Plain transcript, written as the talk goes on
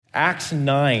Acts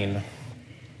 9,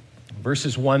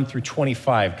 verses 1 through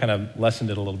 25, kind of lessened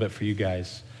it a little bit for you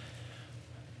guys.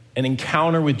 An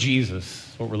encounter with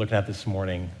Jesus, what we're looking at this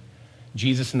morning.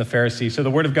 Jesus and the Pharisees. So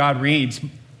the word of God reads,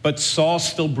 "But Saul,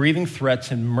 still breathing threats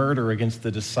and murder against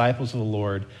the disciples of the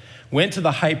Lord, went to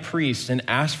the high priest and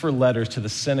asked for letters to the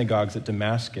synagogues at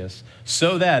Damascus,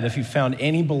 so that if he found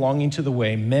any belonging to the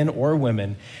way, men or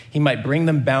women, he might bring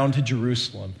them bound to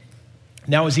Jerusalem.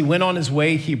 Now, as he went on his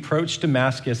way, he approached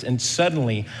Damascus, and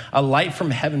suddenly a light from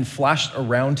heaven flashed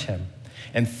around him.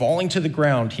 And falling to the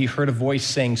ground, he heard a voice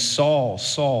saying, 'Saul,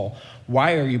 Saul,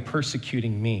 why are you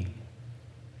persecuting me?'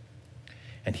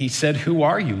 And he said, 'Who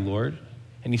are you, Lord?'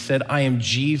 And he said, 'I am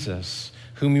Jesus,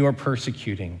 whom you are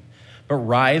persecuting. But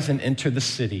rise and enter the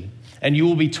city, and you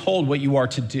will be told what you are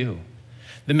to do.'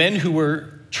 The men who were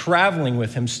traveling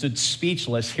with him stood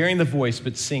speechless, hearing the voice,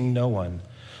 but seeing no one.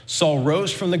 Saul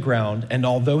rose from the ground, and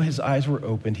although his eyes were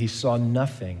opened, he saw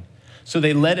nothing. So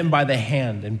they led him by the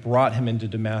hand and brought him into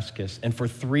Damascus. And for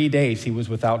 3 days he was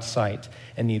without sight,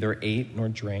 and neither ate nor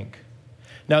drank.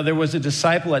 Now there was a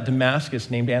disciple at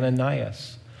Damascus named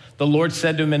Ananias. The Lord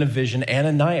said to him in a vision,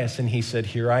 'Ananias,' and he said,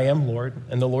 'Here I am, Lord.'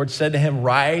 And the Lord said to him,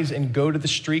 'Rise and go to the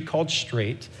street called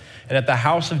Straight, and at the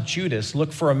house of Judas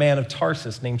look for a man of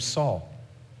Tarsus named Saul.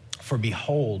 For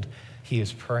behold, he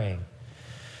is praying.'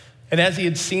 And as he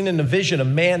had seen in a vision, a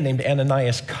man named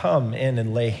Ananias come in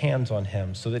and lay hands on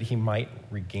him so that he might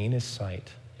regain his sight.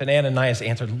 But Ananias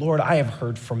answered, 'Lord, I have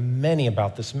heard from many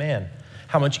about this man,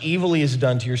 how much evil he has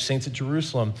done to your saints at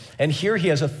Jerusalem. And here he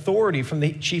has authority from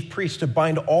the chief priest to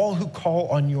bind all who call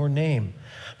on your name.'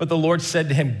 But the Lord said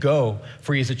to him, 'Go,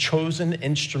 for he is a chosen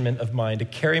instrument of mine to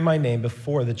carry my name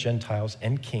before the Gentiles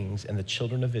and kings and the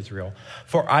children of Israel.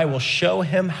 For I will show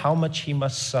him how much he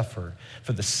must suffer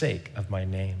for the sake of my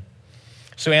name.'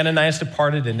 So Ananias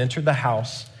departed and entered the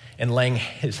house, and laying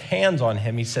his hands on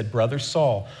him, he said, 'Brother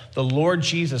Saul, the Lord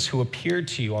Jesus, who appeared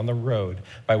to you on the road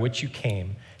by which you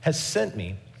came, has sent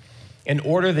me in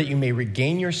order that you may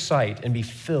regain your sight and be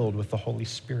filled with the Holy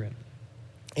Spirit.'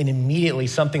 And immediately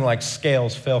something like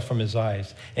scales fell from his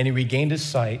eyes, and he regained his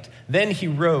sight. Then he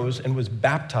rose and was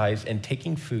baptized, and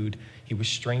taking food, he was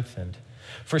strengthened.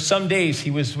 For some days he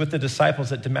was with the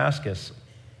disciples at Damascus,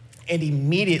 and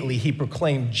immediately he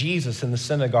proclaimed Jesus in the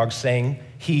synagogue, saying,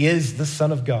 'He is the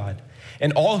Son of God.'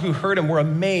 And all who heard him were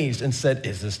amazed and said,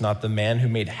 'Is this not the man who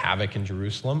made havoc in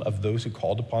Jerusalem of those who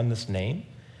called upon this name?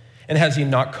 And has he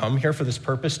not come here for this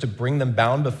purpose, to bring them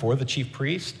bound before the chief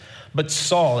priest?' But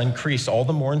Saul increased all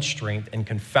the more in strength and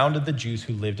confounded the Jews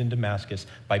who lived in Damascus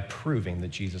by proving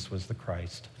that Jesus was the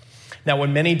Christ. Now,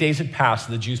 when many days had passed,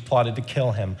 the Jews plotted to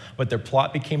kill him, but their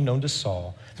plot became known to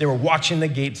Saul. They were watching the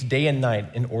gates day and night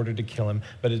in order to kill him,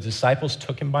 but his disciples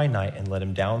took him by night and let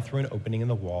him down through an opening in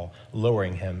the wall,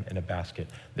 lowering him in a basket."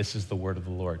 This is the word of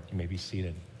the Lord. You may be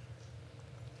seated.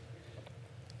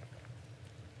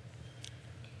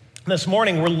 This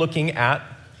morning, we're looking at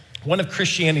one of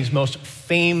Christianity's most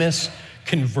famous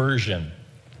conversion.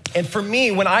 And for me,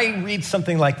 when I read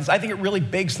something like this, I think it really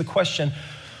begs the question,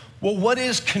 well, what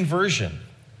is conversion?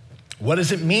 What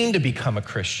does it mean to become a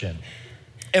Christian?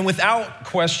 And without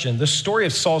question, the story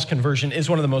of Saul's conversion is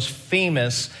one of the most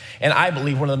famous, and I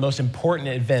believe one of the most important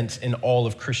events in all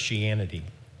of Christianity.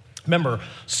 Remember,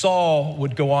 Saul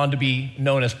would go on to be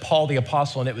known as Paul the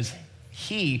Apostle, and it was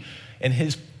he and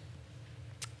his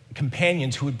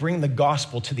companions who would bring the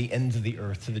gospel to the ends of the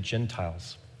earth, to the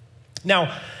Gentiles.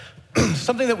 Now,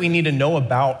 something that we need to know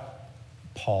about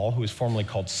Paul, who was formerly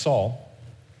called Saul,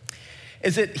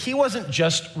 is that he wasn't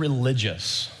just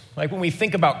religious. Like when we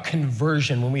think about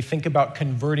conversion, when we think about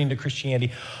converting to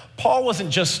Christianity, Paul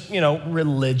wasn't just,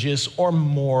 religious or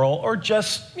moral or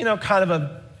just, kind of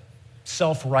a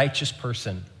self-righteous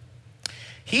person.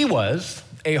 He was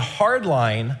a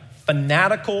hardline,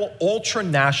 fanatical,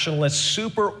 ultra-nationalist,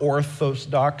 super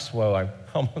orthodox, well, I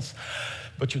almost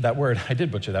butchered that word. I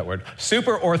did butcher that word.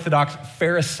 Super orthodox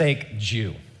Pharisaic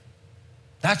Jew.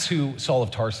 That's who Saul of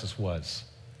Tarsus was.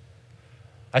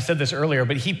 I said this earlier,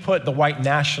 but he put the white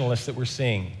nationalists that we're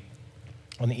seeing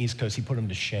on the East Coast, he put them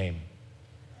to shame.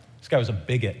 This guy was a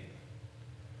bigot,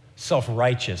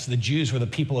 self-righteous. The Jews were the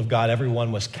people of God.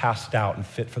 Everyone was cast out and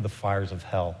fit for the fires of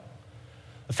hell.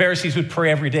 The Pharisees would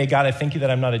pray every day, "God, I thank you that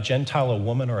I'm not a Gentile, a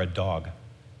woman, or a dog."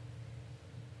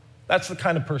 That's the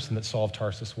kind of person that Saul of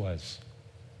Tarsus was.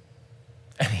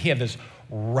 And he had this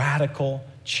radical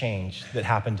change that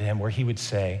happened to him where he would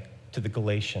say to the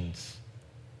Galatians,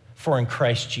 "For in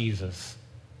Christ Jesus,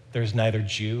 there is neither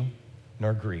Jew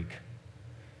nor Greek.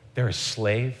 There is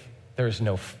slave, there is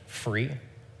no free.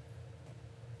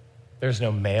 There is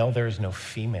no male, there is no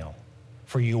female.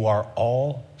 for you are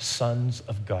all sons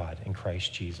of God in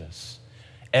Christ Jesus.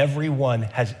 Everyone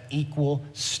has equal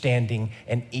standing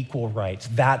and equal rights,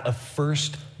 that of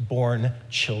firstborn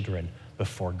children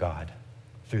before God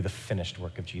through the finished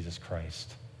work of Jesus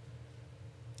Christ.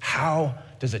 How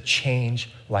does a change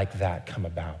like that come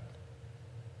about?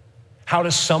 How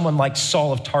does someone like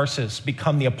Saul of Tarsus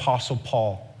become the Apostle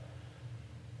Paul,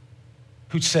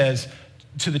 who says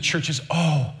to the churches,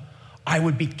 oh, I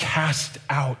would be cast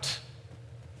out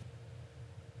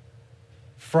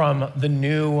from the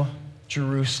new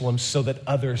Jerusalem so that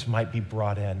others might be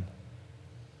brought in?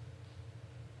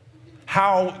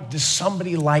 How does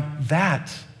somebody like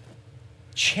that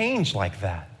change like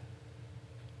that?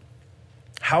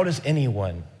 How does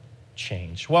anyone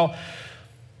change? Well,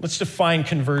 let's define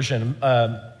conversion.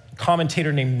 A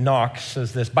commentator named Knox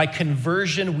says this: by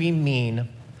conversion, we mean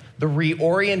the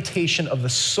reorientation of the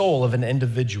soul of an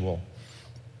individual,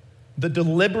 the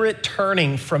deliberate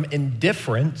turning from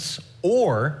indifference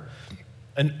or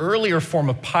an earlier form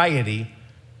of piety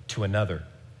to another.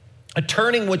 A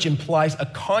turning which implies a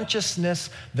consciousness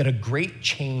that a great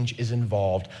change is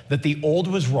involved, that the old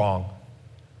was wrong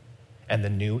and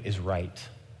the new is right.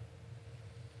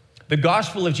 The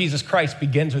gospel of Jesus Christ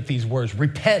begins with these words: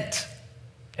 repent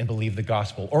and believe the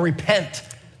gospel. Or repent,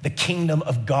 the kingdom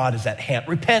of God is at hand.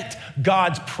 Repent,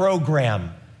 God's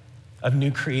program of new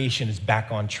creation is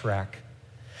back on track.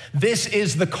 This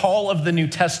is the call of the New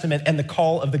Testament and the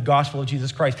call of the gospel of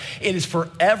Jesus Christ. It is for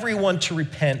everyone to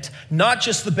repent, not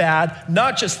just the bad,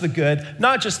 not just the good,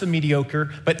 not just the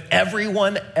mediocre, but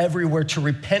everyone, everywhere, to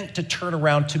repent, to turn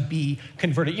around, to be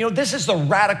converted. You know, this is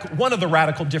one of the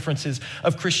radical differences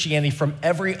of Christianity from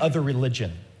every other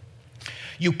religion.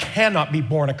 You cannot be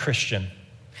born a Christian.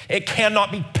 It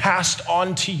cannot be passed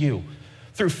on to you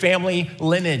through family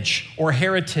lineage or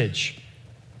heritage.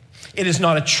 It is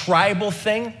not a tribal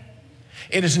thing.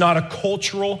 It is not a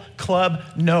cultural club.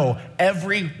 No,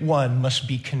 everyone must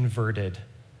be converted.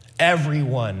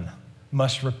 Everyone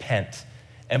must repent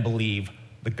and believe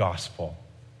the gospel.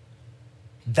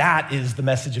 That is the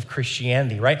message of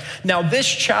Christianity, right? Now, this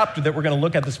chapter that we're going to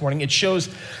look at this morning, it shows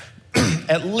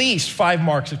at least 5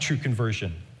 marks of true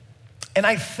conversion. And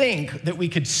I think that we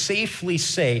could safely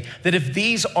say that if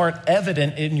these aren't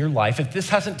evident in your life, if this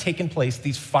hasn't taken place,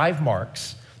 these 5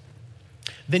 marks,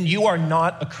 then you are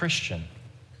not a Christian.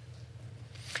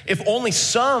 If only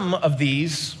some of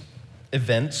these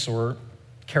events or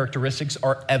characteristics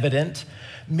are evident,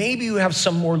 maybe you have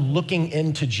some more looking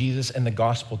into Jesus and the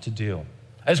gospel to do,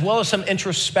 as well as some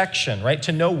introspection, right?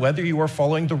 To know whether you are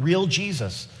following the real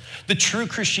Jesus, the true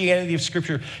Christianity of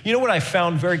Scripture. You know what I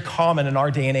found very common in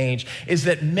our day and age is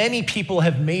that many people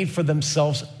have made for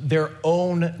themselves their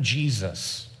own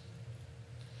Jesus.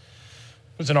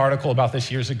 There was an article about this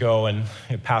years ago, and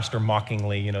a pastor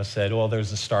mockingly, said, well,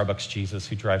 there's the Starbucks Jesus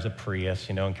who drives a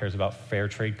Prius, and cares about fair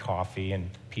trade coffee and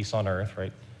peace on earth,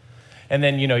 right? And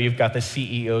then, you've got the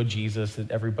CEO Jesus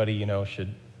that everybody,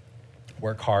 should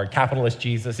work hard, capitalist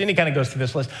Jesus, and he kind of goes through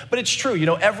this list. But it's true,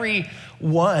 every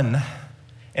one,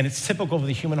 and it's typical of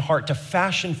the human heart to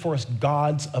fashion for us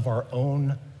gods of our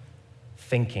own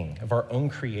thinking, of our own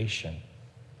creation.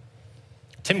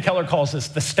 Tim Keller calls this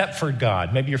the Stepford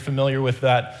God. Maybe you're familiar with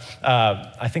that.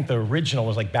 I think the original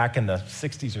was like back in the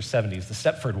 60s or 70s, the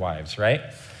Stepford Wives, right?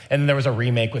 And then there was a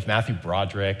remake with Matthew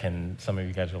Broderick, and some of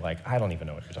you guys were like, I don't even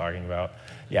know what you're talking about.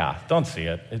 Yeah, don't see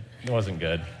it. It wasn't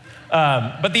good.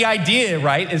 But the idea,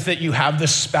 right, is that you have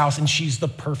this spouse, and she's the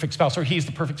perfect spouse, or he's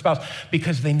the perfect spouse,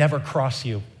 because they never cross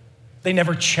you. They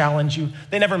never challenge you.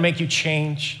 They never make you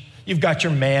change. You've got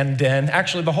your man den.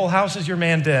 Actually, the whole house is your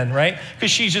man den, right?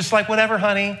 Because she's just like, whatever,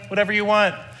 honey, whatever you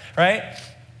want, right?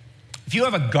 If you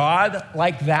have a God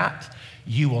like that,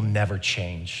 you will never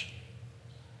change.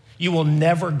 You will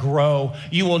never grow.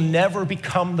 You will never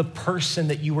become the person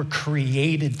that you were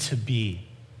created to be,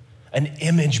 an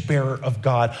image bearer of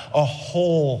God, a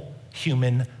whole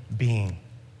human being.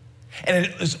 And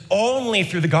it is only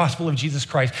through the gospel of Jesus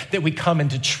Christ that we come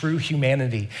into true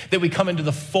humanity, that we come into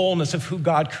the fullness of who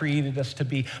God created us to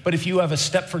be. But if you have a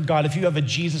Stepford God, if you have a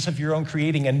Jesus of your own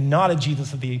creating and not a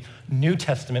Jesus of the New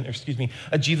Testament,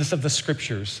 a Jesus of the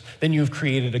Scriptures, then you have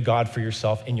created a God for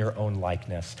yourself in your own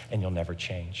likeness, and you'll never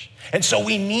change. And so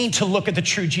we need to look at the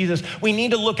true Jesus. We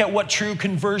need to look at what true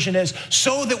conversion is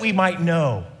so that we might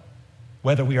know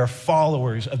whether we are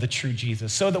followers of the true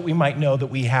Jesus, so that we might know that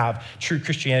we have true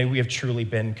Christianity, we have truly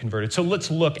been converted. So let's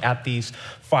look at these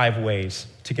 5 ways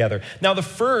together. Now, the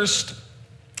first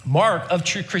mark of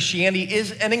true Christianity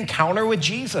is an encounter with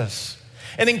Jesus,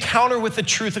 an encounter with the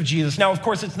truth of Jesus. Now, of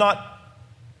course, it's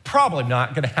probably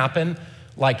not going to happen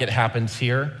like it happens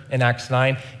here in Acts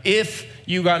 9. If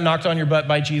you got knocked on your butt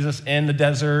by Jesus in the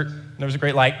desert, there was a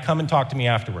great light, come and talk to me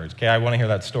afterwards, okay? I want to hear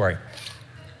that story.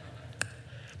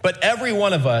 But every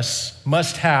one of us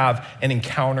must have an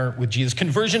encounter with Jesus.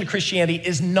 Conversion to Christianity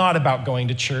is not about going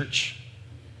to church.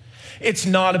 It's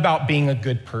not about being a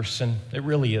good person. It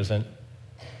really isn't.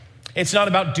 It's not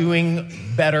about doing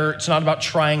better. It's not about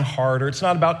trying harder. It's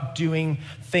not about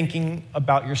thinking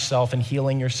about yourself and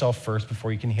healing yourself first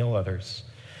before you can heal others.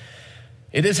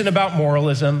 It isn't about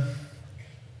moralism.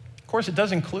 Of course, it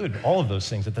does include all of those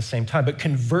things at the same time, but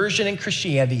conversion in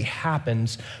Christianity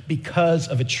happens because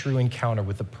of a true encounter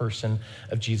with the person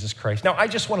of Jesus Christ. Now, I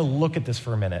just want to look at this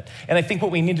for a minute, and I think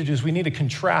what we need to do is we need to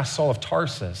contrast Saul of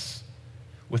Tarsus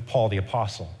with Paul the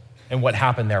Apostle and what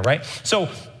happened there, right? So,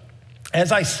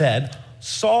 as I said,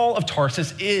 Saul of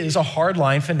Tarsus is a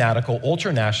hardline, fanatical,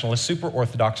 ultra-nationalist,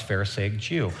 super-Orthodox Pharisaic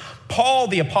Jew. Paul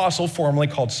the Apostle, formerly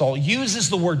called Saul, uses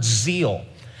the word zeal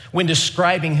when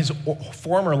describing his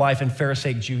former life in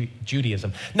Pharisaic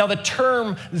Judaism. Now, the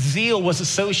term zeal was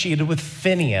associated with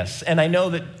Phineas, and I know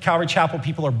that Calvary Chapel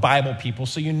people are Bible people,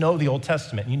 so you know the Old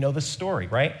Testament, you know the story,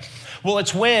 right? Well,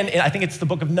 it's when, I think it's the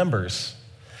book of Numbers,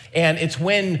 and it's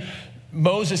when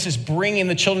Moses is bringing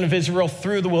the children of Israel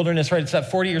through the wilderness, right? It's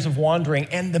that 40 years of wandering,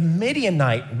 and the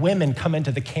Midianite women come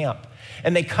into the camp.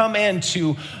 And they come in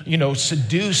to,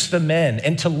 seduce the men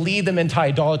and to lead them into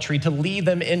idolatry, to lead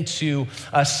them into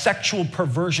sexual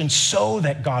perversion so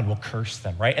that God will curse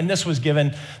them, right? And this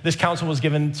counsel was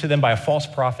given to them by a false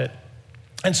prophet.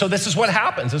 And so this is what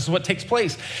happens. This is what takes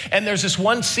place. And there's this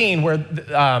one scene where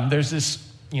there's this,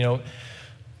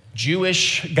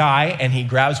 Jewish guy, and he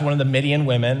grabs one of the Midian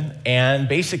women, and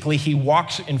basically he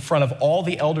walks in front of all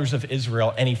the elders of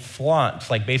Israel, and he flaunts,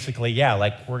 we're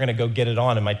gonna go get it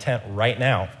on in my tent right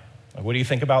now. What do you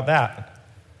think about that?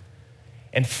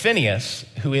 And Phineas,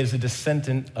 who is a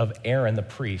descendant of Aaron the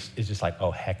priest, is just like,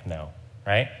 oh, heck no,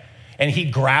 right? And he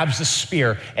grabs a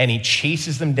spear, and he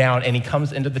chases them down, and he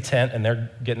comes into the tent, and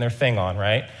they're getting their thing on,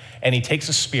 right? And he takes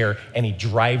a spear, and he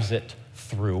drives it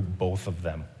through both of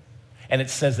them. And it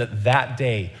says that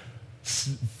day,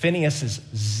 Phineas'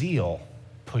 zeal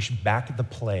pushed back the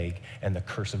plague and the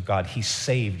curse of God. He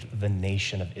saved the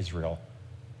nation of Israel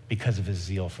because of his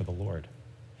zeal for the Lord.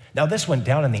 Now, this went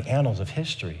down in the annals of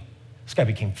history. This guy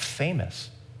became famous.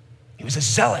 He was a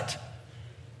zealot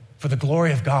for the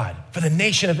glory of God, for the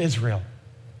nation of Israel,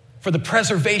 for the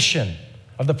preservation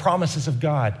of the promises of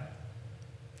God.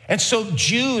 And so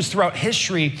Jews throughout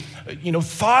history,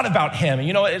 thought about him.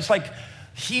 It's like,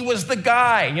 he was the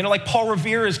guy, like Paul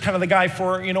Revere is kind of the guy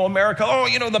for, America.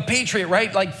 Oh, the patriot,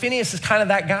 right? Like Phineas is kind of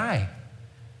that guy.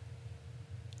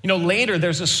 Later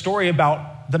there's a story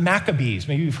about the Maccabees.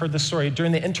 Maybe you've heard this story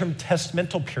during the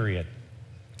intertestamental period.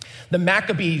 The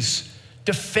Maccabees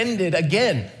defended,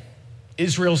 again,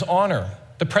 Israel's honor,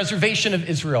 the preservation of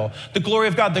Israel, the glory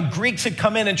of God. The Greeks had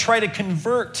come in and tried to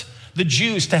convert the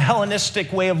Jews to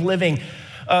Hellenistic way of living.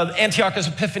 Antiochus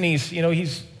Epiphanes,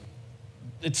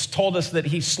 it's told us that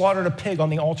he slaughtered a pig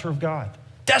on the altar of God,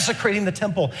 desecrating the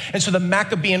temple. And so the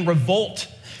Maccabean revolt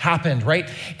happened, right?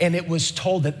 And it was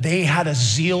told that they had a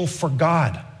zeal for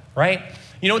God, right?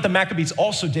 You know what the Maccabees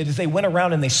also did is they went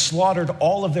around and they slaughtered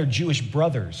all of their Jewish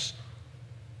brothers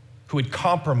who had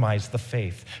compromised the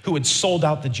faith, who had sold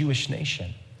out the Jewish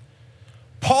nation.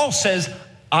 Paul says,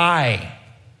 I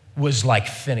was like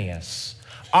Phineas.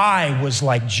 I was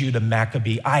like Judah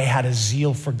Maccabee. I had a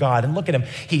zeal for God. And look at him.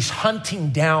 He's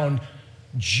hunting down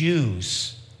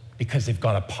Jews because they've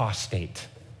gone apostate.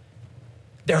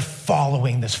 They're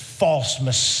following this false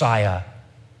Messiah.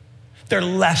 They're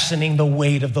lessening the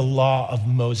weight of the law of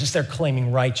Moses. They're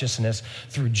claiming righteousness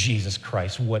through Jesus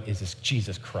Christ. What is this?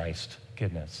 Jesus Christ.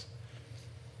 Goodness.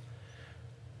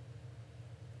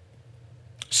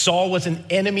 Saul was an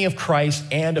enemy of Christ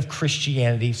and of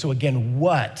Christianity. So again,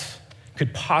 what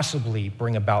could possibly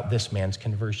bring about this man's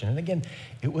conversion? And again,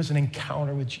 it was an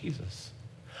encounter with Jesus.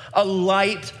 A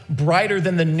light brighter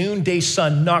than the noonday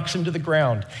sun knocks him to the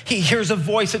ground. He hears a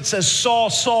voice that says, Saul,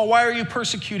 Saul, why are you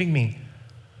persecuting me?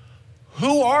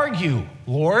 Who are you,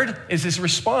 Lord? Is his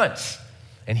response.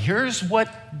 And here's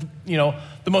what, the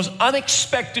most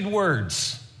unexpected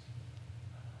words.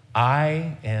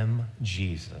 I am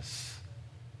Jesus,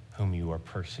 whom you are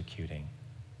persecuting.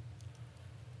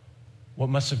 What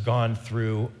must have gone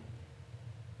through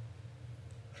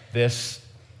this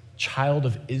child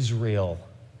of Israel,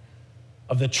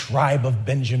 of the tribe of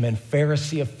Benjamin,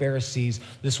 Pharisee of Pharisees,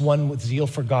 this one with zeal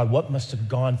for God, what must have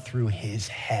gone through his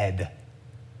head?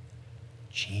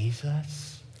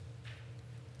 Jesus?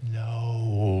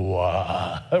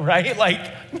 No. Right?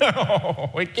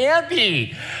 No, it can't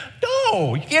be. No,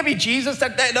 No, you can't be Jesus.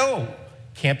 No,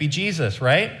 can't be Jesus,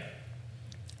 right?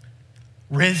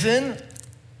 Risen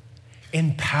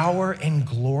in power and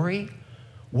glory.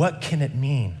 What can it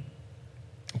mean?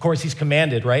 Of course, he's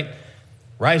commanded, right?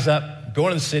 Rise up, go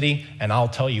into the city, and I'll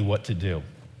tell you what to do.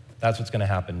 That's what's going to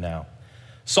happen now.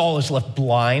 Saul is left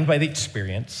blind by the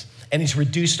experience, and he's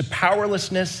reduced to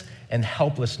powerlessness and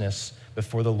helplessness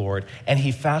before the Lord, and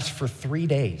he fasts for 3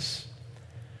 days.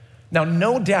 Now,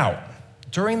 no doubt,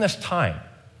 during this time,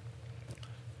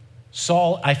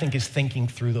 Saul, I think, is thinking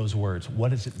through those words.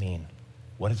 What does it mean?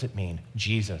 What does it mean?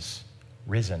 Jesus,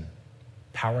 risen,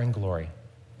 power and glory.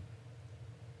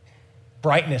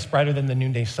 Brightness, brighter than the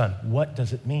noonday sun. What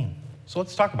does it mean? So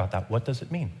let's talk about that. What does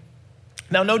it mean?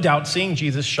 Now, no doubt, seeing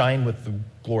Jesus shine with the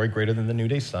glory greater than the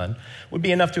noonday sun would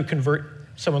be enough to convert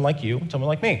someone like you, someone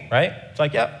like me, right? It's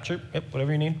like, yeah, sure, yep,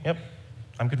 whatever you need, yep,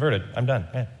 I'm converted, I'm done,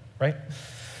 yeah, right?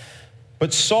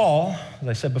 But Saul, as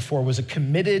I said before, was a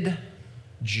committed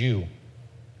Jew,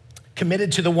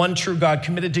 committed to the one true God,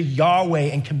 committed to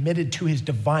Yahweh, and committed to his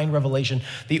divine revelation.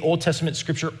 The Old Testament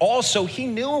scripture also, he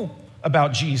knew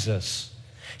about Jesus.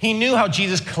 He knew how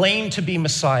Jesus claimed to be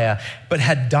Messiah, but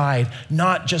had died.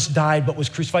 Not just died, but was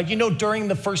crucified. You know, during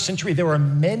the first century, there were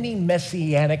many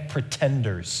messianic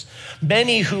pretenders,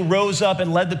 many who rose up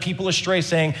and led the people astray,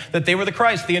 saying that they were the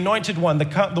Christ, the anointed one,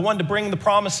 the one to bring the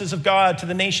promises of God to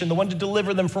the nation, the one to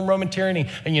deliver them from Roman tyranny.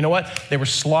 And you know what? They were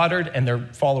slaughtered and their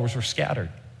followers were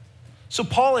scattered. So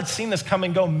Paul had seen this come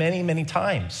and go many, many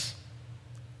times.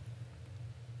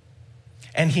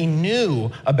 And he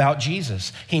knew about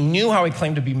Jesus. He knew how he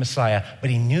claimed to be Messiah, but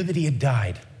he knew that he had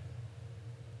died.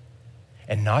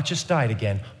 And not just died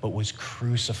again, but was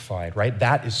crucified, right?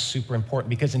 That is super important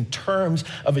because in terms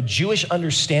of a Jewish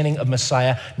understanding of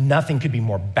Messiah, nothing could be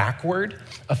more backward,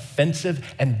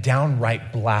 offensive, and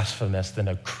downright blasphemous than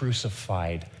a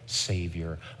crucified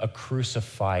Savior, a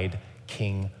crucified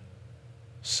King,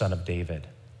 Son of David.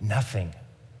 Nothing.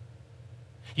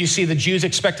 You see, the Jews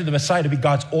expected the Messiah to be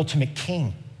God's ultimate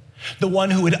king, the one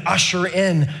who would usher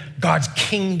in God's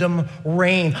kingdom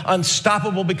reign,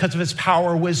 unstoppable because of his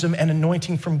power, wisdom, and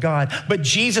anointing from God. But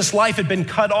Jesus' life had been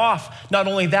cut off. Not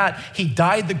only that, he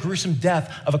died the gruesome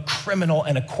death of a criminal,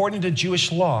 and according to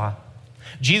Jewish law,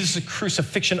 Jesus'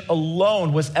 crucifixion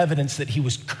alone was evidence that he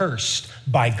was cursed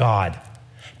by God,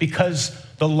 because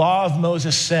the law of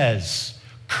Moses says,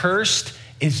 cursed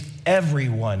is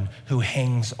everyone who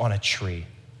hangs on a tree.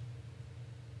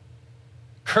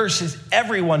 Cursed is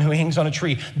everyone who hangs on a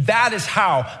tree. That is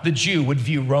how the Jew would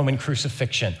view Roman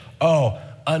crucifixion. Oh,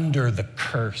 under the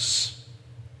curse,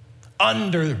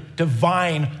 under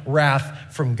divine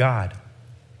wrath from God.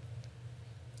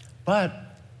 But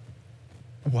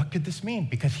what could this mean?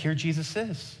 Because here Jesus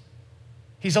is.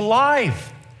 He's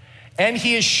alive. And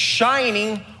he is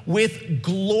shining with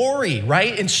glory,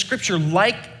 right? In scripture,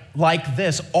 like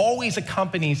this, always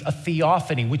accompanies a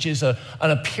theophany, which is an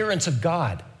appearance of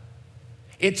God.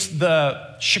 It's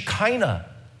the Shekinah.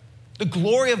 The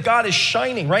glory of God is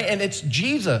shining, right? And it's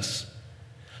Jesus.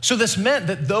 So this meant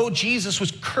that though Jesus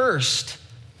was cursed,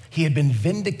 he had been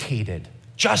vindicated,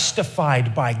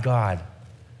 justified by God.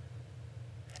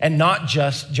 And not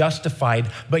just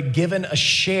justified, but given a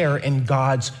share in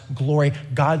God's glory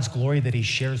that he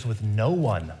shares with no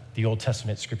one, the Old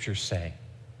Testament scriptures say.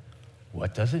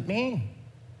 What does it mean?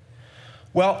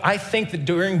 Well, I think that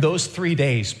during those 3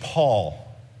 days, Paul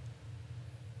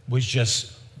was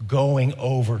just going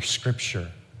over scripture.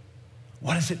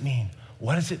 What does it mean?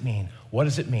 What does it mean? What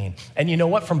does it mean? And you know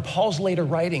what? From Paul's later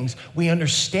writings, we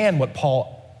understand what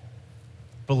Paul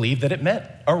believed that it meant,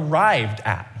 arrived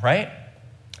at, right?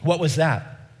 What was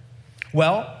that?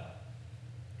 Well,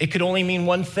 it could only mean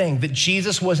one thing, that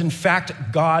Jesus was in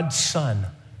fact God's son.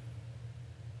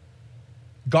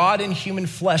 God in human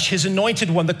flesh, his anointed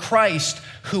one, the Christ,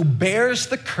 who bears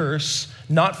the curse,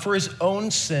 not for his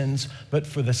own sins, but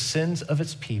for the sins of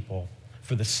his people,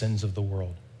 for the sins of the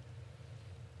world.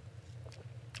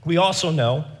 We also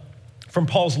know from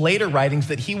Paul's later writings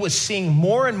that he was seeing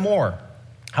more and more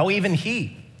how even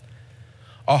he,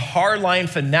 a hardline,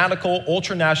 fanatical,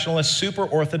 ultranationalist, super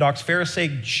Orthodox,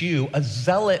 Pharisaic Jew, a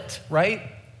zealot, right?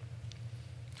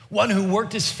 One who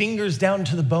worked his fingers down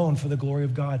to the bone for the glory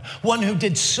of God. One who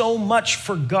did so much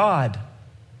for God,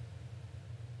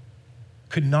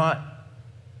 could not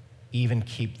even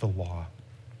keep the law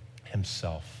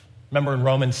himself. Remember in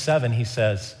Romans 7, he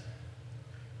says,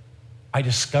 I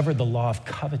discovered the law of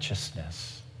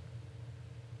covetousness.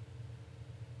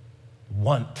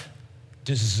 Want,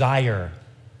 desire,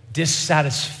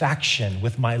 dissatisfaction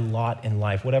with my lot in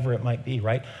life, whatever it might be,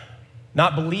 right?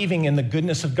 not believing in the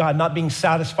goodness of God, not being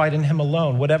satisfied in him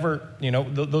alone, whatever,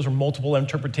 those are multiple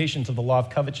interpretations of the law of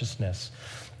covetousness.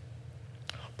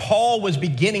 Paul was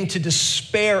beginning to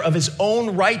despair of his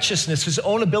own righteousness, his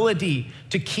own ability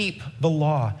to keep the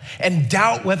law, and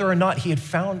doubt whether or not he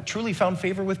had truly found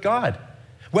favor with God,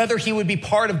 whether he would be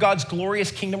part of God's glorious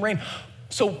kingdom reign.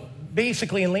 So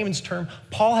basically, in layman's term,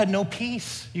 Paul had no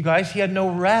peace, you guys. He had no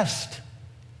rest.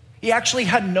 He actually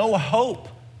had no hope.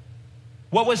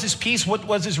 What was his peace? What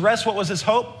was his rest? What was his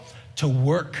hope? To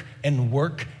work and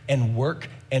work and work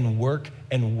and work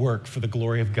and work for the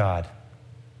glory of God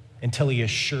until he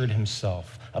assured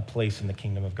himself a place in the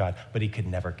kingdom of God. But he could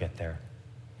never get there.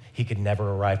 He could never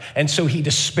arrive. And so he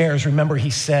despairs. Remember, he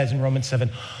says in Romans 7,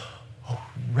 "Oh,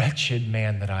 wretched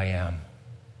man that I am.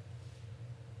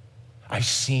 I've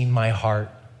seen my heart,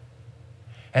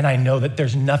 and I know that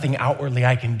there's nothing outwardly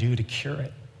I can do to cure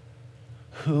it.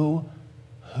 Who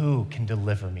can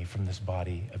deliver me from this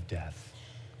body of death?"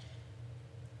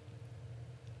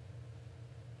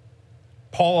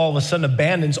 Paul all of a sudden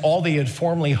abandons all that he had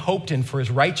formerly hoped in for his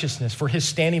righteousness, for his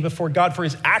standing before God, for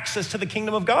his access to the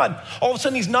kingdom of God. All of a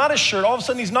sudden he's not assured. All of a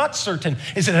sudden he's not certain.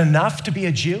 Is it enough to be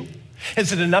a Jew?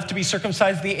 Is it enough to be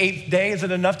circumcised the 8th day? Is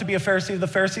it enough to be a Pharisee of the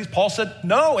Pharisees? Paul said,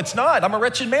 no, it's not. I'm a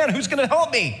wretched man. Who's going to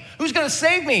help me? Who's going to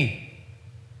save me?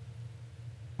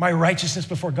 My righteousness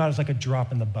before God is like a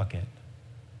drop in the bucket.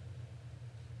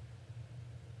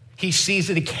 He sees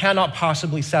that he cannot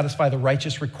possibly satisfy the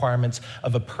righteous requirements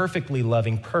of a perfectly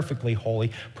loving, perfectly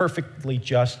holy, perfectly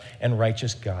just, and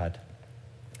righteous God.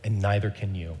 And neither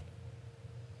can you.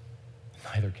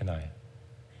 Neither can I.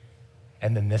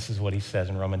 And then this is what he says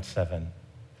in Romans 7.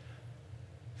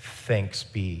 Thanks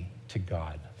be to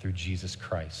God through Jesus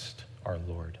Christ, our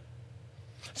Lord.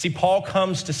 See, Paul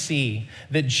comes to see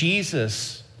that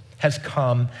Jesus has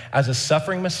come as a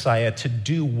suffering Messiah to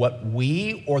do what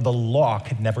we or the law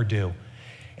could never do.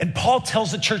 And Paul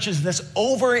tells the churches this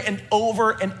over and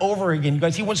over and over again. You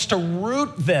guys, he wants to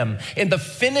root them in the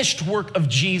finished work of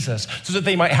Jesus so that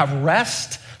they might have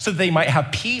rest, so that they might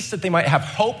have peace, that they might have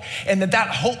hope, and that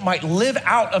hope might live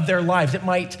out of their lives. It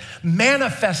might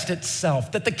manifest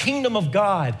itself, that the kingdom of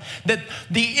God, that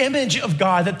the image of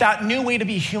God, that new way to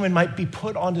be human might be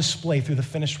put on display through the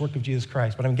finished work of Jesus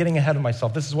Christ. But I'm getting ahead of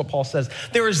myself. This is what Paul says.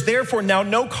 There is therefore now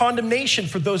no condemnation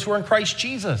for those who are in Christ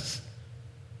Jesus.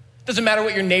 Doesn't matter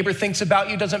what your neighbor thinks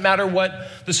about you. Doesn't matter what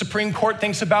the Supreme Court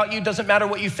thinks about you. Doesn't matter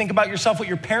what you think about yourself, what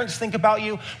your parents think about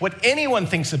you, what anyone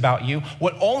thinks about you.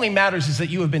 What only matters is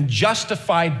that you have been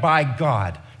justified by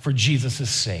God for Jesus'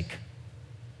 sake.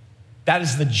 That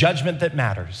is the judgment that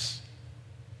matters.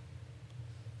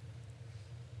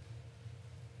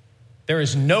 There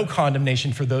is no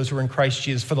condemnation for those who are in Christ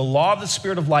Jesus. For the law of the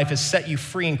Spirit of life has set you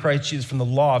free in Christ Jesus from the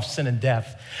law of sin and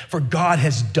death. For God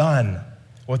has done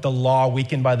what the law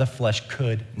weakened by the flesh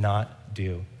could not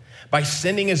do. By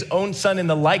sending his own son in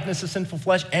the likeness of sinful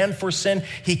flesh, and for sin,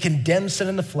 he condemned sin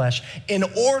in the flesh in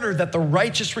order that the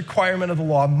righteous requirement of the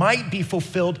law might be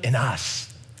fulfilled in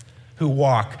us who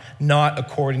walk not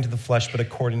according to the flesh, but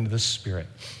according to the Spirit.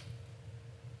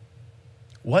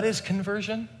 What is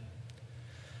conversion?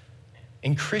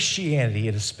 In Christianity,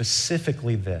 it is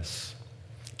specifically this: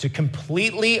 to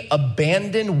completely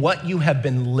abandon what you have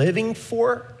been living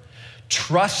for,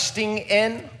 trusting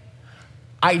in,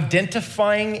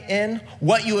 identifying in,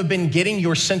 what you have been getting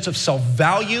your sense of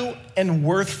self-value and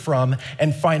worth from,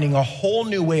 and finding a whole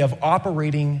new way of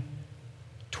operating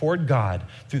toward God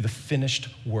through the finished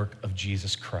work of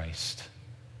Jesus Christ.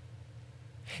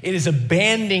 It is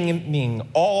abandoning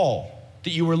all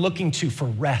that you were looking to for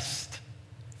rest,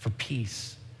 for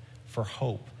peace, for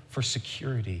hope, for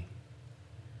security,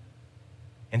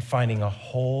 and finding a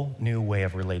whole new way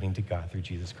of relating to God through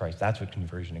Jesus Christ. That's what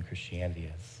conversion in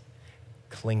Christianity is.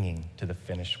 Clinging to the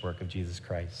finished work of Jesus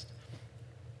Christ.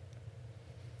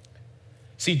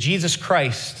 See, Jesus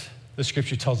Christ, the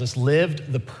scripture tells us,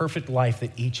 lived the perfect life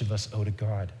that each of us owe to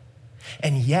God.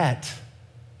 And yet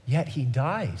he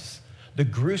dies the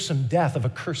gruesome death of a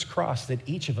cursed cross that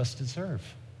each of us deserve.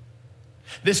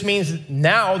 This means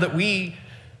now that we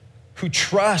who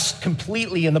trust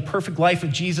completely in the perfect life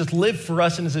of Jesus lived for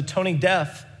us in his atoning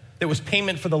death that was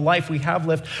payment for the life we have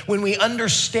lived. When we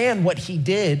understand what he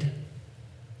did,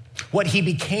 what he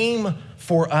became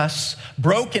for us,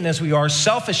 broken as we are,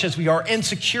 selfish as we are,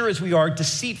 insecure as we are,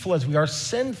 deceitful as we are,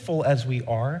 sinful as we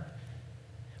are,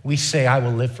 we say, I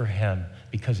will live for him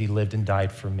because he lived and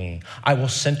died for me. I will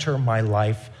center my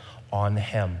life on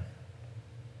him.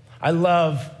 I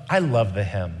love the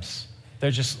hymns. They're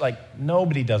just like,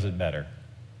 nobody does it better,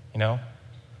 you know?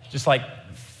 Just like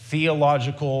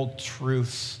theological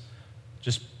truths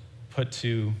just put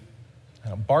to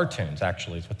Bar tunes,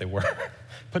 actually, is what they were.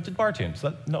 Put to bar tunes.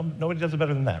 Nobody does it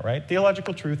better than that, right?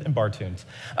 Theological truth and bar tunes.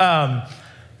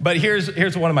 But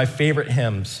here's one of my favorite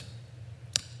hymns.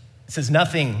 It says,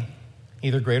 nothing,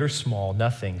 either great or small,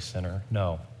 nothing, sinner,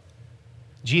 no.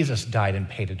 Jesus died and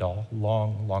paid it all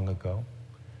long, long ago.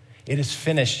 It is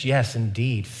finished, yes,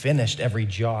 indeed, finished every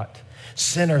jot.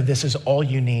 Sinner, this is all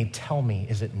you need. Tell me,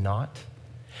 is it not?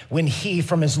 When he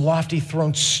from his lofty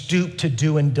throne stooped to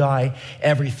do and die,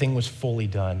 everything was fully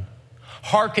done.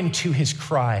 Hearken to his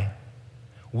cry.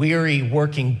 Weary,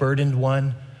 working, burdened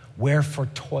one, wherefore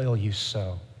toil you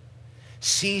so?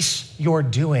 Cease your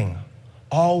doing.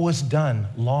 All was done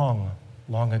long,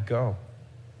 long ago.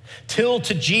 Till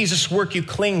to Jesus' work you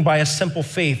cling by a simple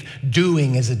faith,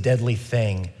 doing is a deadly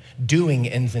thing. Doing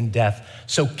ends in death.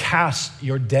 So cast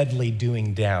your deadly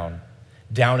doing down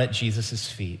at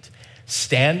Jesus' feet.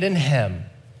 Stand in him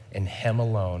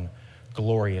alone,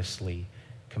 gloriously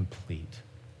complete.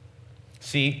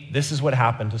 See, this is what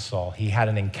happened to Saul. He had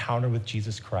an encounter with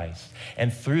Jesus Christ.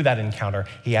 And through that encounter,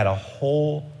 he had a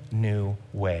whole new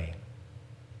way.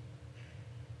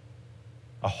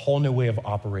 A whole new way of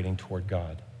operating toward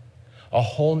God. A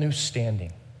whole new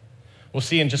standing. We'll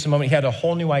see in just a moment, he had a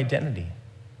whole new identity.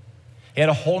 He had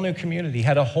a whole new community. He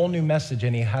had a whole new message,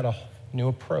 and he had a new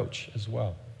approach as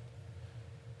well.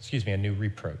 Excuse me, a new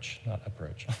reproach, not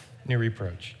approach. New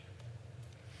reproach.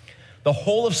 The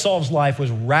whole of Saul's life was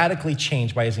radically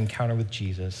changed by his encounter with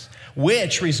Jesus,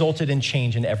 which resulted in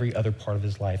change in every other part of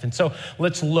his life. And so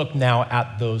let's look now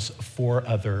at those 4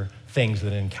 other things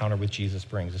that an encounter with Jesus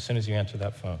brings, as soon as you answer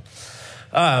that phone.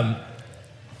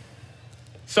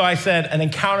 So I said an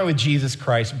encounter with Jesus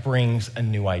Christ brings a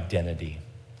new identity.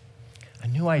 A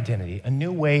new identity, a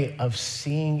new way of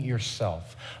seeing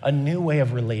yourself, a new way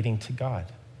of relating to God.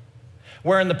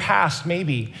 Where in the past,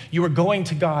 maybe you were going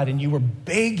to God and you were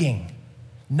begging,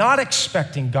 not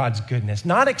expecting God's goodness,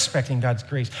 not expecting God's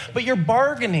grace, but you're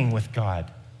bargaining with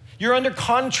God. You're under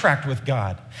contract with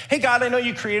God. Hey, God, I know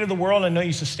you created the world. I know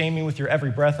you sustain me with your every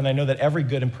breath, and I know that every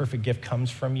good and perfect gift comes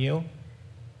from you.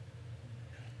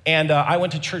 And I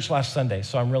went to church last Sunday,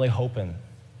 so I'm really hoping,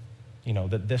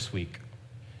 that this week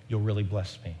you'll really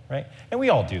bless me, right? And we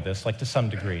all do this, like to some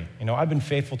degree. I've been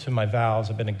faithful to my vows.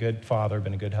 I've been a good father,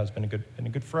 been a good husband, been a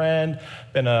good friend,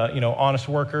 been a honest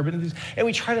worker. And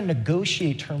we try to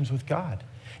negotiate terms with God.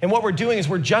 And what we're doing is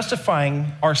we're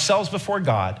justifying ourselves before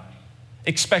God,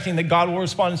 expecting that God will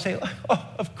respond and say, oh,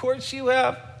 of course you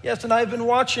have. Yes, and I've been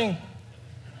watching.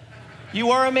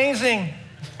 You are amazing.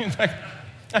 In fact,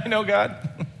 I know,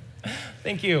 God.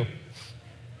 Thank you.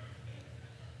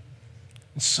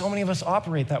 And so many of us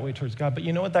operate that way towards God, but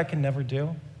you know what that can never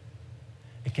do?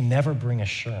 It can never bring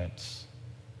assurance.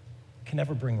 It can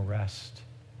never bring rest.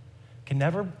 It can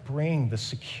never bring the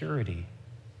security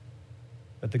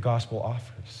that the gospel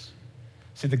offers.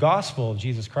 See, the gospel of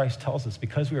Jesus Christ tells us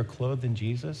because we are clothed in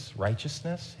Jesus'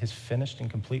 righteousness, his finished and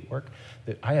complete work,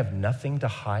 that I have nothing to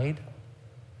hide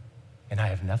and I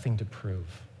have nothing to prove.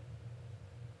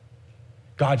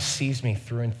 God sees me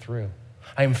through and through.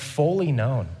 I am fully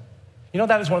known.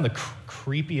 That is one of the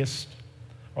creepiest,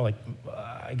 or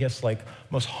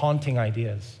most haunting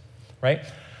ideas, right?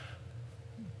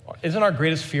 Isn't our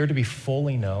greatest fear to be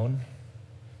fully known?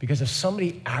 Because if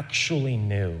somebody actually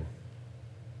knew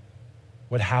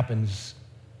what happens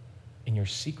in your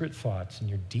secret thoughts, in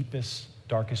your deepest,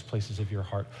 darkest places of your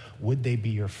heart, would they be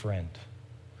your friend?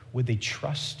 Would they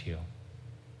trust you?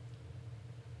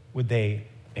 Would they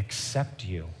accept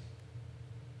you?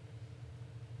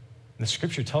 The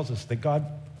scripture tells us that God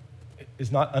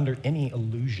is not under any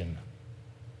illusion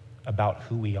about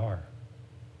who we are.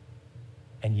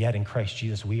 And yet in Christ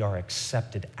Jesus, we are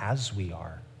accepted as we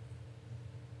are.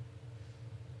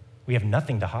 We have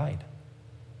nothing to hide.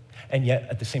 And yet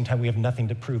at the same time, we have nothing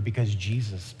to prove because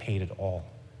Jesus paid it all.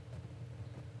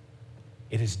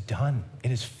 It is done. It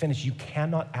is finished. You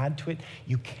cannot add to it.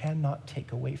 You cannot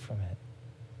take away from it.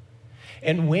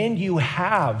 And when you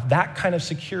have that kind of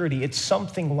security, it's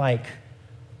something like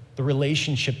the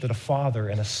relationship that a father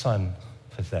and a son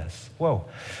possess. Whoa,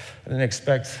 I didn't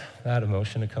expect that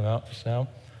emotion to come out just now.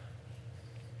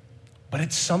 But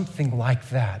it's something like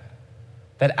that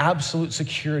absolute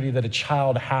security that a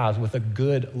child has with a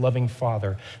good, loving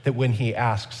father, that when he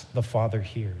asks, the father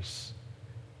hears.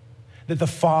 That the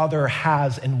father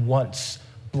has and wants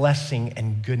blessing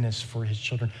and goodness for his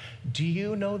children. Do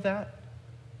you know that?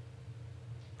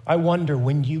 I wonder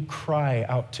when you cry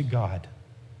out to God,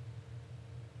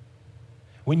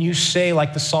 when you say,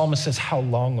 like the psalmist says, how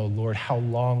long, O Lord, how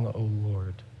long, O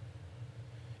Lord,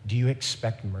 do you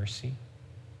expect mercy?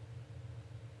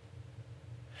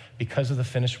 because of the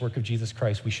finished work of Jesus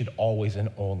Christ, we should always and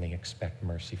only expect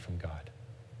mercy from God.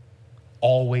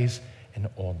 Always and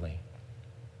only.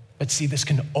 But see, this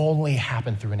can only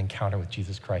happen through an encounter with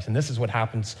Jesus Christ. And this is what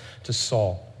happens to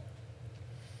Saul.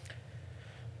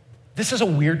 This is a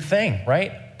weird thing,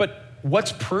 right? But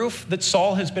what's proof that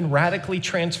Saul has been radically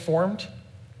transformed?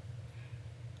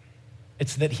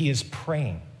 It's that he is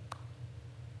praying.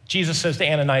 Jesus says to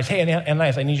Ananias, hey,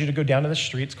 Ananias, I need you to go down to the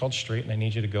street. It's called Street, and I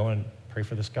need you to go and pray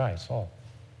for this guy, Saul.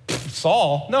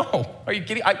 Saul? No. Are you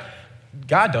kidding?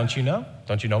 God, don't you know?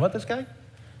 Don't you know about this guy?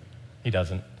 He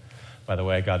doesn't. By the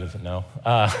way, God doesn't know.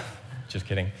 Just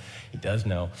kidding. He does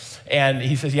know. And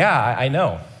he says, yeah, I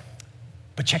know.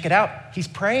 But check it out. He's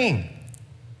praying.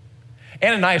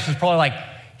 Ananias was probably like,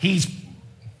 he's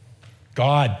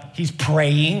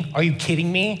praying? Are you kidding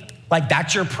me? Like,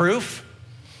 that's your proof?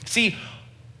 See,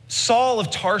 Saul of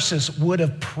Tarsus would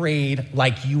have prayed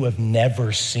like you have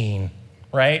never seen,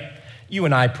 right? You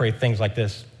and I pray things like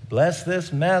this. Bless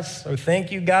this mess, or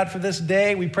thank you, God, for this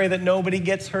day. We pray that nobody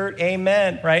gets hurt.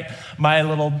 Amen, right? My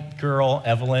little girl,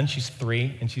 Evelyn, she's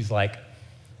 3, and she's like,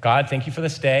 God, thank you for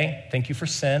this day. Thank you for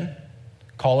sin.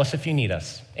 Call us if you need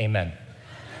us. Amen.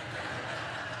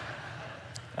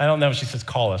 I don't know if she says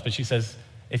call us, but she says,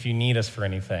 if you need us for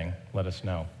anything, let us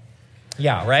know.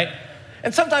 Yeah, right?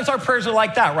 And sometimes our prayers are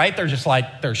like that, right? They're just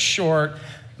like, they're short.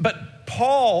 But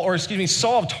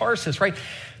Saul of Tarsus, right?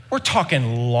 We're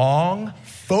talking long,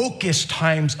 focused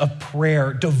times of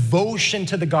prayer, devotion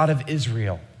to the God of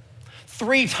Israel.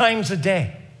 3 times a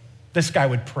day, this guy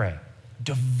would pray.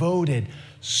 Devoted,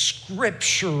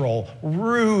 scriptural,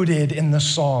 rooted in the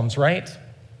Psalms, right?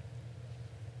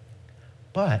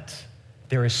 But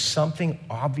there is something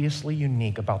obviously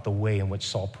unique about the way in which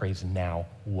Saul prays now.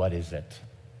 What is it?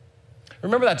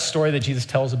 Remember that story that Jesus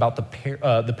tells about the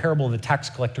parable of the tax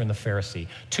collector and the Pharisee?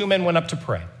 2 men went up to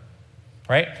pray,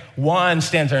 right? One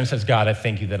stands there and says, God, I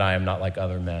thank you that I am not like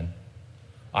other men.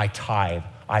 I tithe,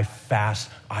 I fast,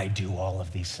 I do all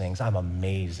of these things. I'm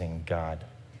amazing, God,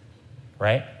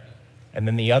 right? And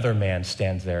then the other man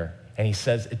stands there and he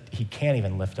says he can't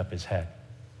even lift up his head.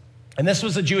 And this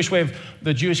was the Jewish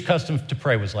custom to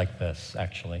pray was like this,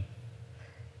 actually.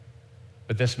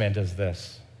 But this man does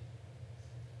this.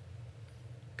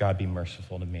 God, be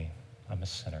merciful to me. I'm a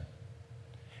sinner.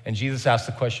 And Jesus asked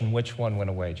the question, which one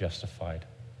went away justified?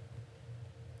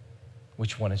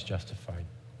 Which one is justified?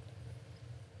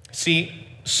 See,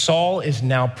 Saul is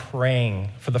now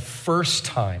praying for the first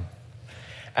time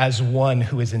as one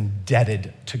who is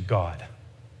indebted to God,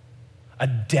 a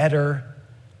debtor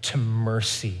to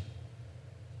mercy.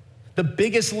 The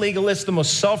biggest legalist, the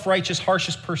most self-righteous,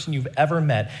 harshest person you've ever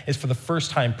met is for the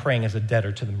first time praying as a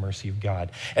debtor to the mercy of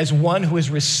God, as one who has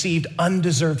received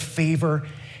undeserved favor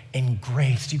and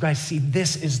grace. Do you guys see?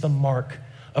 This is the mark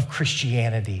of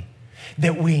Christianity,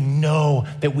 that we know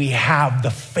that we have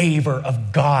the favor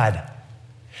of God,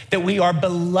 that we are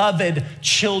beloved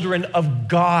children of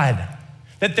God,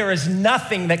 that there is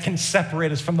nothing that can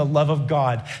separate us from the love of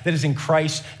God that is in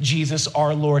Christ Jesus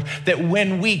our Lord, that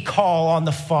when we call on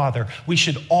the Father, we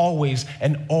should always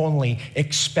and only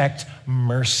expect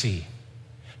mercy.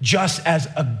 Just as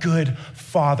a good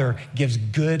father gives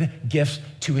good gifts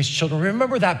to his children.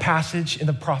 Remember that passage in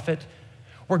the prophet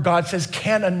where God says,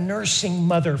 can a nursing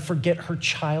mother forget her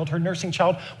nursing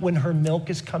child, when her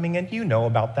milk is coming in? You know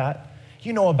about that.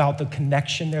 You know about the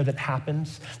connection there that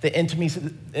happens, the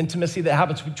intimacy that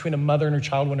happens between a mother and her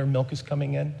child when her milk is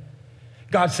coming in.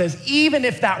 God says, even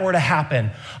if that were to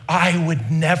happen, I would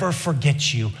never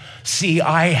forget you. See,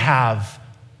 I have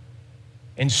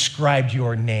inscribed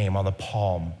your name on the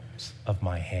palms of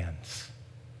my hands.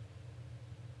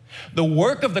 The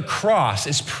work of the cross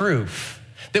is proof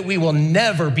that we will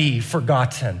never be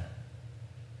forgotten,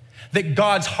 that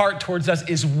God's heart towards us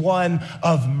is one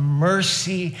of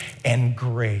mercy and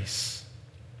grace.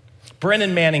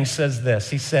 Brennan Manning says this.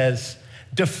 He says,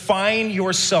 define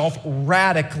yourself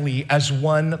radically as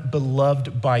one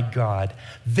beloved by God.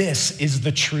 This is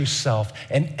the true self,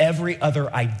 and every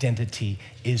other identity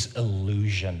is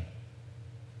illusion.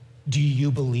 Do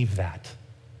you believe that?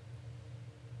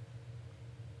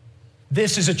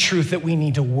 This is a truth that we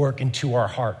need to work into our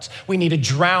hearts. We need to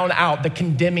drown out the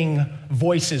condemning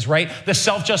voices, right? The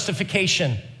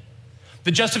self-justification,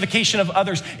 the justification of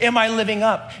others. Am I living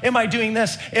up? Am I doing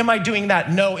this? Am I doing that?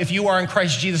 No, if you are in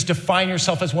Christ Jesus, define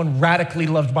yourself as one radically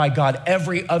loved by God.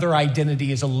 Every other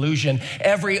identity is illusion.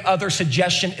 Every other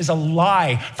suggestion is a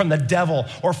lie from the devil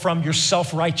or from your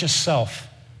self-righteous self.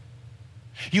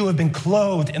 You have been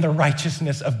clothed in the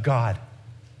righteousness of God.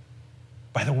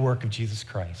 by the work of Jesus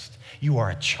Christ. You are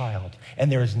a child,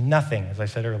 and there is nothing, as I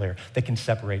said earlier, that can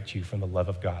separate you from the love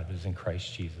of God that is in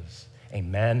Christ Jesus.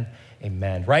 Amen,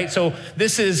 amen, right? So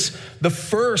this is the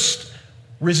first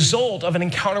result of an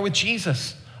encounter with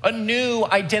Jesus, a new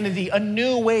identity, a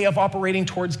new way of operating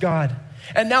towards God.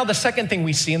 And now the second thing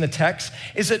we see in the text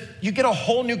is that you get a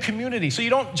whole new community. So you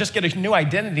don't just get a new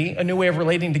identity, a new way of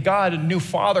relating to God, a new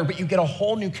father, but you get a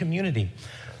whole new community.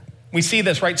 We see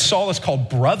this, right? Saul is called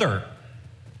brother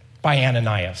by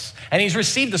Ananias, and he's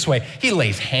received this way. He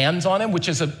lays hands on him, which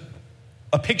is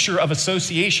a picture of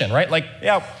association, right? Like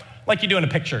you do in a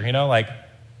picture, like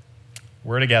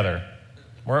we're together,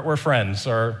 we're friends,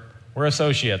 or we're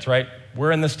associates, right?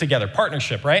 We're in this together,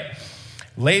 partnership, right?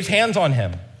 Lays hands on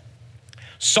him.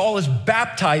 Saul is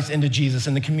baptized into Jesus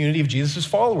in the community of Jesus'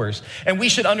 followers. And we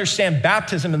should understand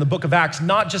baptism in the book of Acts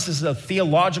not just as a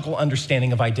theological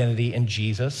understanding of identity in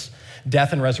Jesus,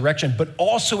 death and resurrection, but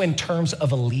also in terms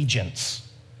of allegiance.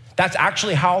 That's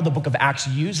actually how the book of Acts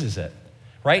uses it,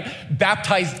 right?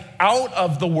 Baptized out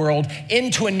of the world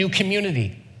into a new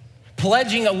community,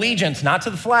 pledging allegiance not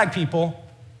to the flag people,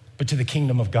 but to the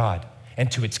kingdom of God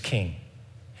and to its king.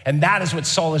 And that is what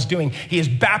Saul is doing. He is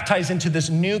baptized into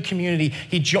this new community.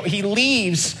 He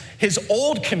leaves his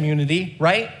old community,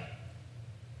 right?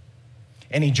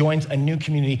 And he joins a new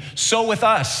community. So with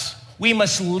us, we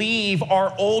must leave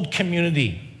our old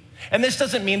community. And this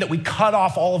doesn't mean that we cut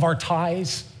off all of our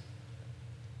ties,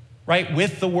 right,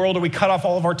 with the world, or we cut off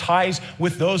all of our ties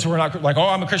with those who are not, like, oh,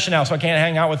 I'm a Christian now, so I can't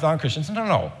hang out with non-Christians.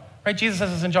 No, right? Jesus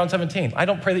says this in John 17. I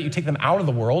don't pray that you take them out of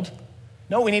the world.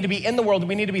 No, we need to be in the world.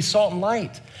 We need to be salt and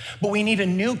light. But we need a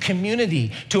new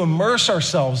community to immerse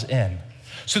ourselves in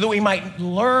so that we might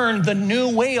learn the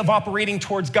new way of operating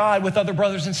towards God with other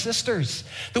brothers and sisters,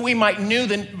 that we might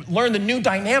learn the new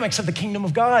dynamics of the kingdom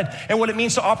of God and what it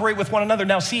means to operate with one another.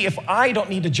 Now, see, if I don't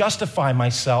need to justify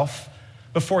myself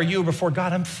before you, before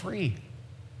God, I'm free.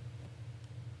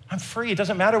 I'm free. It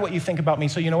doesn't matter what you think about me.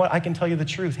 So you know what? I can tell you the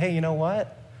truth. Hey, you know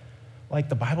what? Like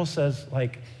the Bible says,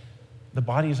 the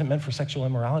body isn't meant for sexual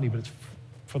immorality, but it's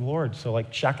for the Lord. So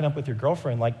shacking up with your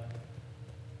girlfriend,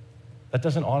 that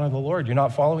doesn't honor the Lord. You're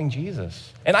not following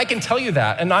Jesus. And I can tell you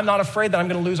that, and I'm not afraid that I'm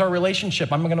going to lose our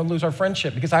relationship. I'm going to lose our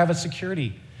friendship because I have a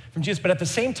security from Jesus. But at the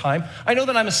same time, I know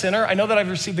that I'm a sinner. I know that I've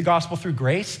received the gospel through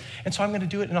grace. And so I'm going to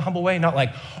do it in a humble way, not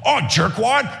oh,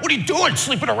 jerkwad, what are you doing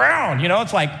sleeping around?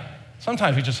 It's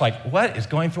sometimes we just what is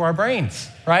going through our brains,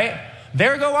 right?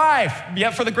 There go I,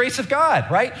 yet for the grace of God,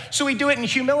 right? So we do it in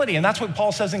humility, and that's what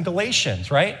Paul says in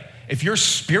Galatians, right? If you're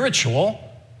spiritual,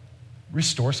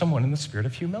 restore someone in the spirit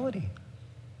of humility,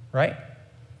 right?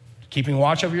 Keeping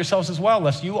watch over yourselves as well,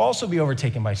 lest you also be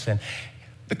overtaken by sin.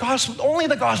 The gospel, only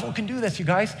the gospel can do this, you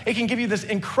guys. It can give you this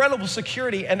incredible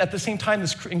security and at the same time,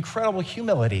 this incredible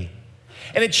humility.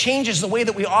 And it changes the way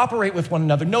that we operate with one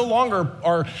another. No longer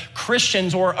are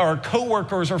Christians or our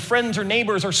coworkers or friends or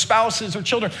neighbors or spouses or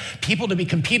children people to be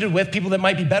competed with, people that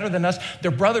might be better than us. They're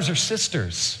brothers or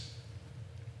sisters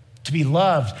to be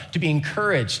loved, to be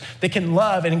encouraged. They can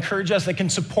love and encourage us. They can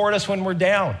support us when we're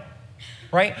down,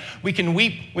 right? We can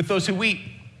weep with those who weep.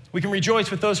 We can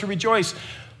rejoice with those who rejoice.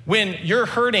 When you're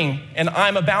hurting and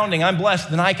I'm abounding, I'm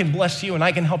blessed, then I can bless you and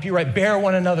I can help you, right? Bear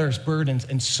one another's burdens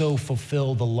and so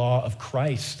fulfill the law of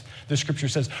Christ. The scripture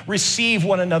says, receive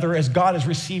one another as God has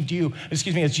received you, as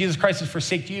Jesus Christ has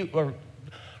forsaken you or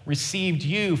received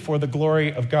you for the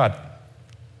glory of God.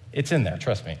 It's in there,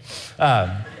 trust me.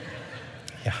 Yeah.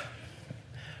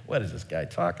 What is this guy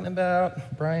talking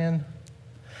about, Brian?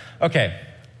 Okay.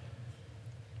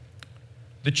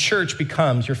 The church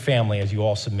becomes your family as you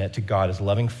all submit to God as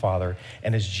loving Father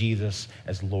and as Jesus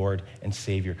as Lord and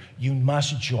Savior. You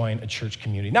must join a church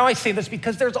community. Now I say this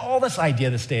because there's all this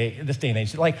idea this day and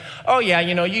age. Oh yeah,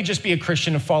 you just be a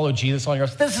Christian and follow Jesus on your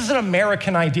own. This is an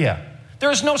American idea.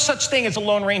 There is no such thing as a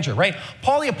Lone Ranger, right?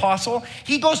 Paul the Apostle,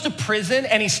 he goes to prison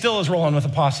and he still is rolling with a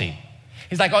posse.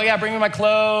 He's like, oh yeah, bring me my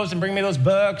clothes and bring me those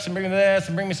books and bring me this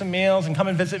and bring me some meals and come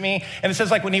and visit me. And it says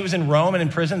when he was in Rome and in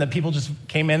prison that people just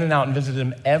came in and out and visited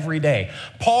him every day.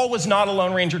 Paul was not a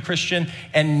Lone Ranger Christian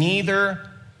and neither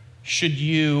should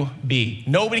you be.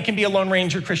 Nobody can be a Lone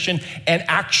Ranger Christian and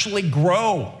actually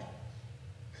grow,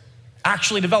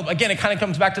 actually develop. Again, it kind of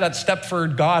comes back to that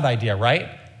Stepford God idea,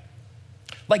 right?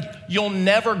 You'll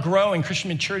never grow in Christian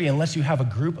maturity unless you have a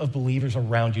group of believers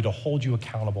around you to hold you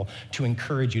accountable, to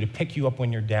encourage you, to pick you up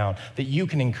when you're down, that you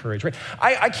can encourage, right?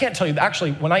 I can't tell you,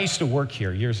 actually, when I used to work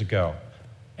here years ago,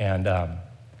 and I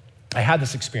had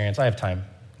this experience. I have time.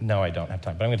 No, I don't have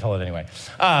time, but I'm going to tell it anyway.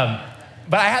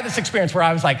 But I had this experience where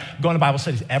I was going to Bible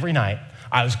studies every night.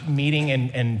 I was meeting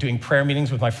and doing prayer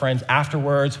meetings with my friends.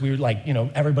 Afterwards, we would like,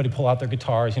 everybody pull out their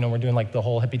guitars. We're doing like the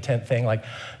whole hippie tent thing, like,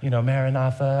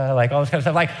 Maranatha, like all this kind of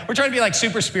stuff. Like we're trying to be like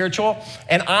super spiritual.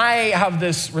 And I have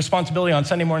this responsibility on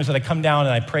Sunday mornings that I come down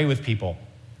and I pray with people.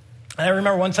 And I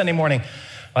remember one Sunday morning,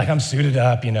 like I'm suited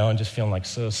up, and just feeling like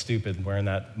so stupid wearing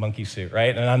that monkey suit,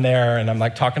 right? And I'm there and I'm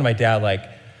like talking to my dad, like,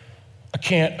 I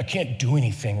can't do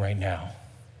anything right now.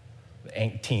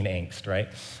 Teen angst, right?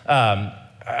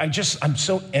 I'm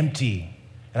so empty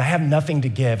and I have nothing to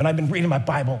give. And I've been reading my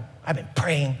Bible. I've been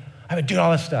praying. I've been doing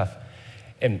all this stuff.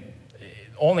 And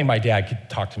only my dad could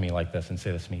talk to me like this and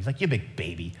say this to me. He's like, you big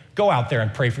baby, go out there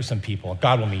and pray for some people.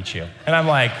 God will meet you. And I'm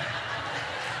like,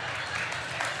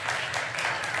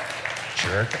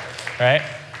 jerk, right?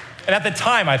 And at the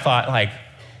time I thought like,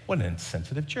 what an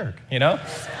insensitive jerk,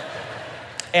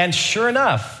 And sure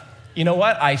enough, you know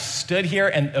what? I stood here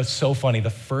and it was so funny. The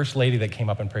first lady that came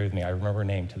up and prayed with me, I remember her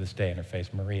name to this day in her face,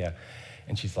 Maria.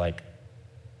 And she's like,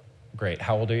 great,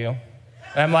 how old are you?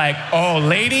 And I'm like, oh,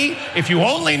 lady, if you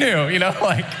only knew,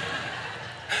 like.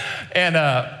 And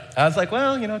I was like,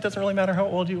 well, it doesn't really matter how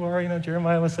old you are.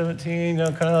 Jeremiah was 17,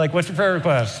 kind of like, what's your prayer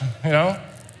request?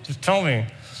 Just tell me.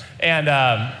 And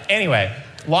anyway,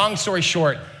 long story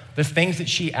short, the things that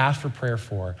she asked for prayer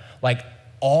for, like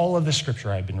all of the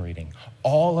scripture I've been reading,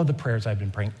 all of the prayers I've been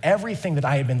praying, everything that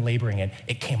I had been laboring in,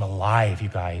 it came alive, you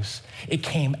guys. It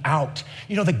came out.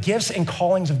 The gifts and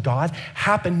callings of God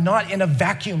happen not in a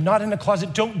vacuum, not in a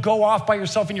closet. Don't go off by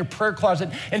yourself in your prayer closet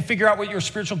and figure out what your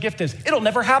spiritual gift is. It'll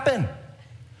never happen.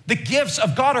 The gifts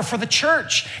of God are for the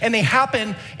church, and they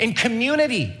happen in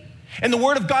community. And the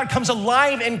word of God comes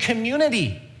alive in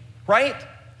community, right?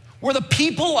 We're the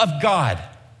people of God.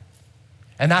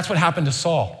 And that's what happened to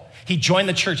Saul. He joined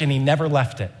the church and he never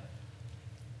left it.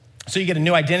 So you get a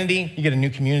new identity, you get a new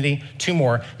community, two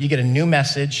more, you get a new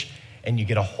message, and you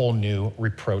get a whole new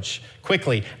reproach.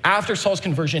 Quickly, after Saul's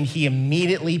conversion, he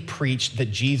immediately preached that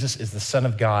Jesus is the Son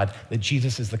of God, that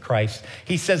Jesus is the Christ.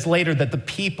 He says later that the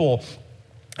people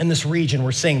in this region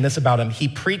were saying this about him: he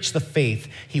preached the faith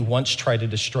he once tried to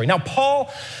destroy. Now,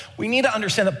 Paul, we need to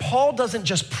understand that Paul doesn't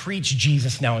just preach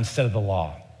Jesus now instead of the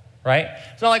law, right?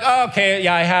 It's not like, oh, okay,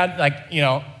 yeah, I had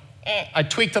I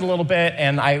tweaked it a little bit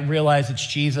and I realized it's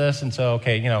Jesus. And so,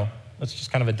 okay, let's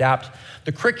just kind of adapt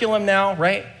the curriculum now,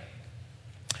 right?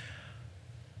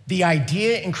 The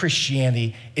idea in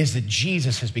Christianity is that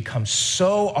Jesus has become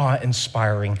so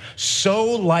awe-inspiring,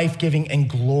 so life-giving and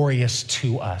glorious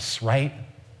to us, right?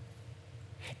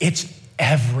 It's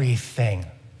everything.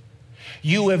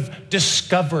 You have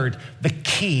discovered the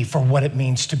key for what it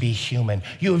means to be human.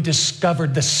 You have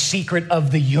discovered the secret of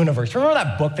the universe. Remember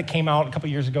that book that came out a couple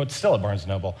years ago? It's still at Barnes &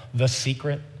 Noble, The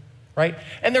Secret, right?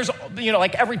 And there's,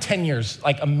 like every 10 years,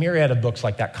 like a myriad of books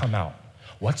like that come out.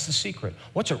 What's the secret?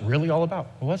 What's it really all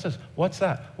about? What's this? What's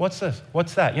that? What's this?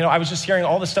 What's that? I was just hearing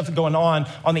all this stuff going on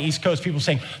the East Coast, people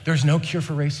saying, there's no cure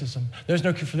for racism. There's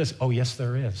no cure for this. Oh, yes,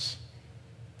 there is.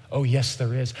 Oh, yes,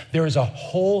 there is. There is a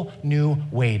whole new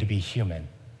way to be human.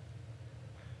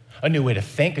 A new way to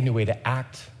think, a new way to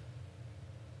act,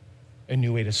 a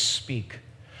new way to speak,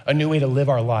 a new way to live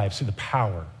our lives through the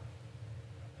power,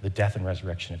 the death and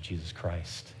resurrection of Jesus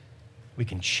Christ. We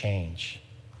can change.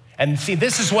 And see,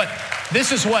 this is what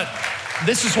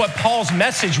Paul's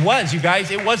message was, you guys.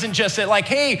 It wasn't just that like,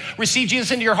 hey, receive Jesus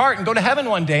into your heart and go to heaven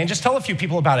one day and just tell a few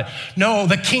people about it. No,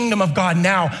 the kingdom of God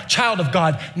now, child of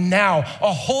God now,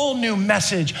 a whole new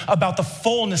message about the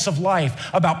fullness of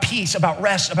life, about peace, about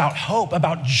rest, about hope,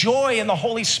 about joy in the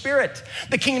Holy Spirit.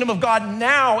 The kingdom of God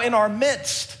now in our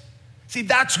midst. See,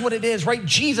 that's what it is, right?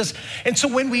 Jesus. And so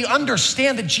when we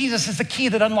understand that Jesus is the key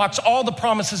that unlocks all the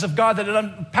promises of God, that it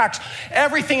unpacks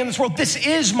everything in this world. This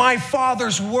is my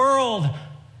Father's world,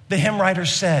 the hymn writer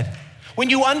said. When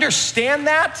you understand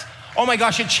that, oh my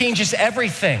gosh, it changes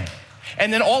everything.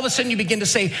 And then all of a sudden you begin to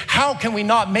say, how can we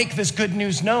not make this good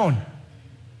news known?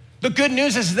 The good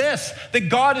news is this, that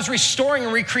God is restoring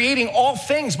and recreating all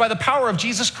things by the power of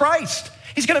Jesus Christ.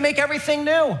 He's gonna make everything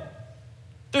new.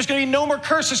 There's going to be no more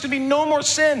curse. There's going to be no more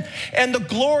sin. And the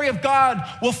glory of God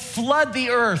will flood the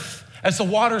earth as the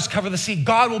waters cover the sea.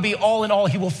 God will be all in all.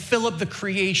 He will fill up the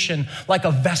creation like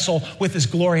a vessel with his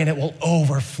glory, and it will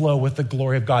overflow with the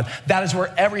glory of God. That is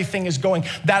where everything is going.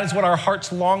 That is what our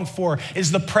hearts long for,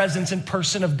 is the presence and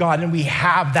person of God. And we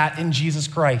have that in Jesus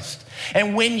Christ.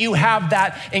 And when you have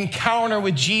that encounter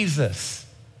with Jesus,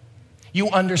 you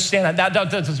understand that.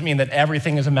 That doesn't mean that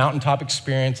everything is a mountaintop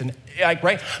experience, and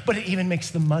right? But it even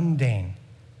makes the mundane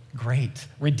great,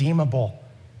 redeemable,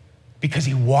 because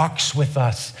he walks with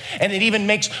us. And it even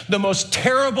makes the most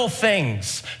terrible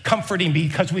things comforting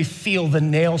because we feel the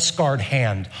nail-scarred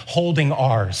hand holding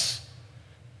ours.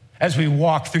 as we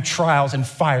walk through trials and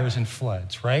fires and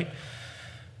floods, right?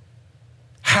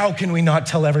 How can we not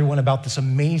tell everyone about this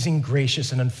amazing,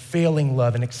 gracious, and unfailing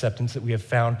love and acceptance that we have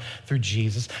found through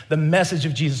Jesus? The message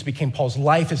of Jesus became Paul's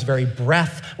life. His very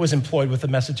breath was employed with the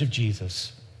message of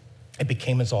Jesus. It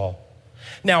became his all.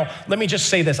 Now, let me just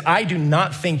say this. I do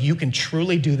not think you can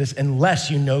truly do this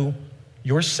unless you know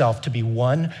yourself to be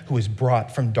one who is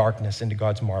brought from darkness into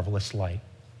God's marvelous light.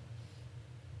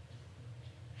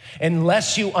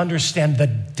 Unless you understand the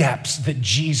depths that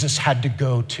Jesus had to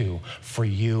go to for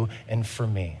you and for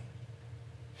me.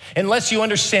 Unless you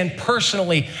understand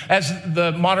personally, as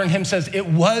the modern hymn says, it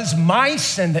was my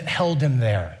sin that held him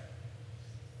there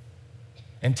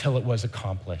until it was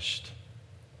accomplished.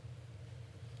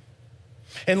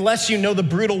 Unless you know the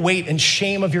brutal weight and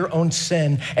shame of your own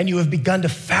sin and you have begun to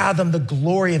fathom the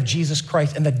glory of Jesus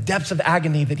Christ and the depths of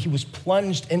agony that he was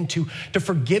plunged into to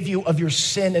forgive you of your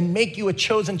sin and make you a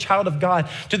chosen child of God,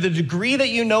 to the degree that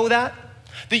you know that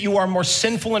you are more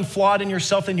sinful and flawed in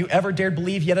yourself than you ever dared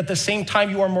believe, yet at the same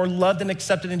time you are more loved and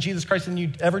accepted in Jesus Christ than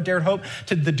you ever dared hope,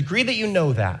 to the degree that you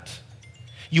know that,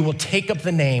 you will take up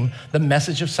the name, the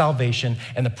message of salvation,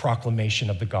 and the proclamation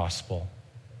of the gospel.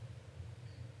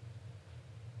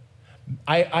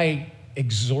 I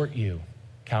exhort you,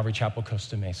 Calvary Chapel,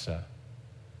 Costa Mesa,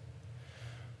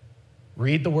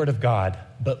 read the word of God,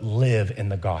 but live in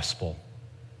the gospel.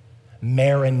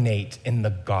 Marinate in the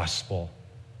gospel.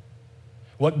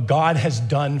 What God has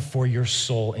done for your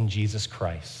soul in Jesus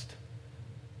Christ.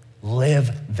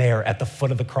 Live there at the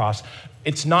foot of the cross.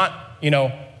 It's not,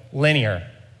 linear,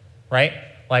 right?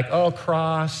 Like,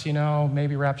 cross,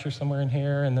 maybe rapture somewhere in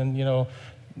here, and then,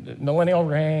 millennial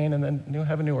reign, and then new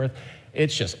heaven, new earth.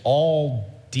 It's just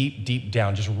all deep, deep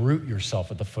down. Just root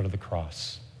yourself at the foot of the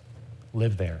cross.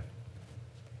 Live there.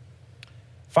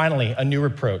 Finally, a new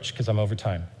reproach, because I'm over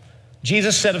time.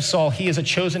 Jesus said of Saul, he is a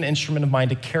chosen instrument of mine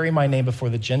to carry my name before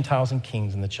the Gentiles and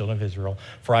kings and the children of Israel,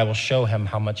 for I will show him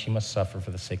how much he must suffer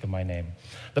for the sake of my name.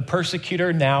 The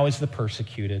persecutor now is the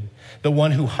persecuted. The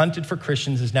one who hunted for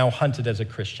Christians is now hunted as a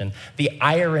Christian. The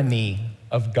irony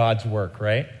of God's work,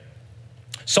 right?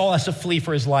 Saul has to flee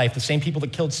for his life. The same people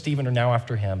that killed Stephen are now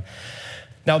after him.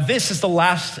 Now, this is the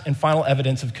last and final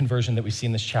evidence of conversion that we see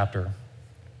in this chapter,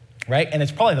 right? And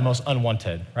it's probably the most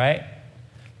unwanted, right?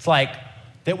 It's like,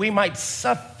 that we might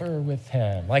suffer with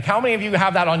him. Like, how many of you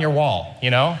have that on your wall,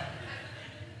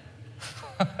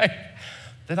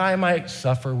 That I might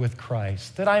suffer with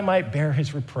Christ, that I might bear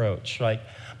his reproach. Like,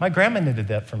 my grandma did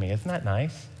that for me. Isn't that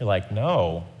nice? You're like,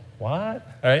 no, what?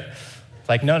 All right? It's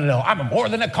like, no, I'm more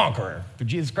than a conqueror through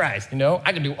Jesus Christ,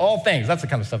 I can do all things. That's the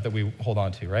kind of stuff that we hold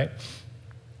on to, right?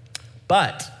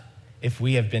 But if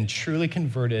we have been truly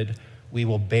converted, we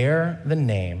will bear the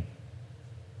name,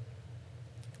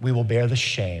 we will bear the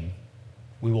shame,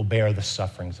 we will bear the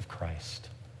sufferings of Christ.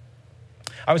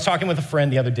 I was talking with a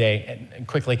friend the other day, and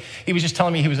quickly, he was just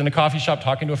telling me he was in a coffee shop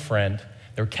talking to a friend.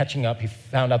 They were catching up. He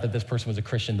found out that this person was a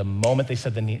Christian. The moment they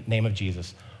said the name of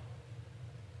Jesus,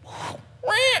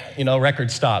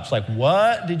 record stops. Like,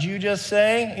 what did you just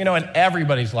say? And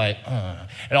everybody's like,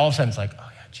 And all of a sudden it's like, oh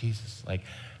yeah, Jesus. Like,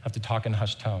 I have to talk in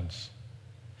hushed tones.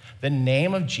 The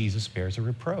name of Jesus bears a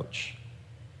reproach.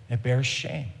 It bears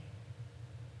shame.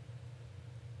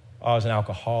 I was an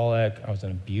alcoholic, I was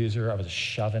an abuser, I was a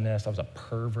chauvinist, I was a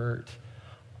pervert,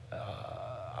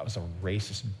 I was a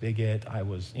racist bigot, I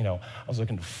was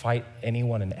looking to fight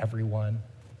anyone and everyone.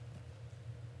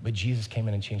 But Jesus came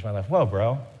in and changed my life. Whoa,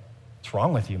 bro, what's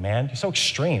wrong with you, man? You're so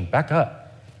extreme. Back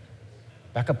up.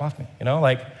 Back up off me, and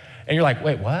you're like,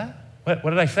 wait, what? What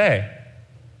did I say?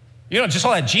 Just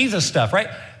all that Jesus stuff, right?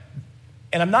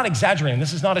 And I'm not exaggerating.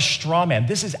 This is not a straw man.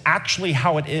 This is actually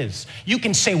how it is. You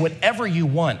can say whatever you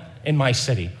want in my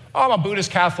city. Oh, I'm a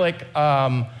Buddhist, Catholic,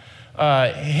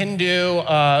 Hindu,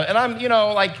 and I'm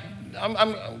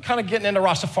kind of getting into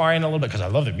Rastafarian a little bit because I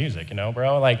love the music,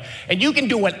 bro. And you can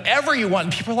do whatever you want.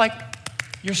 And people are like,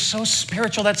 you're so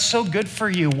spiritual. That's so good for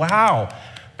you. Wow.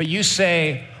 But you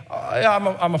say,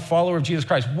 I'm a follower of Jesus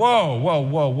Christ.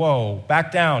 Whoa.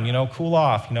 Back down, cool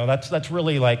off. That's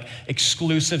really like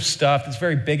exclusive stuff. It's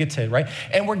very bigoted, right?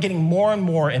 And we're getting more and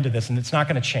more into this, and it's not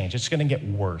going to change. It's going to get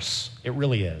worse. It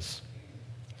really is.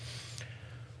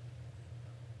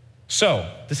 So,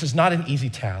 this is not an easy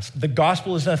task. The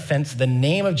gospel is an offense. The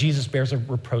name of Jesus bears a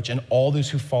reproach, and all those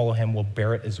who follow him will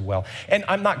bear it as well. And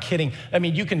I'm not kidding.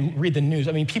 You can read the news.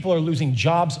 People are losing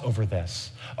jobs over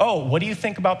this. Oh, what do you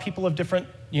think about people of different,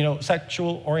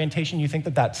 sexual orientation? You think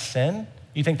that that's sin?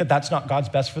 You think that that's not God's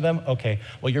best for them? Okay,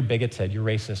 well, you're bigoted, you're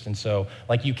racist, and so,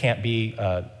 you can't be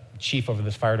chief over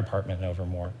this fire department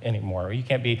anymore, or you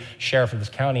can't be sheriff of this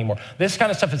county anymore. This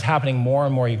kind of stuff is happening more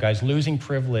and more, you guys, losing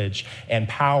privilege and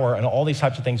power and all these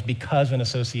types of things because of an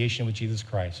association with Jesus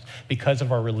Christ, because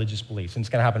of our religious beliefs. And it's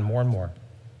going to happen more and more.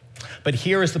 But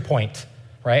here is the point,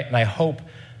 right? And I hope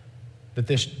that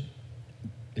this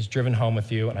is driven home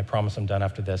with you, and I promise I'm done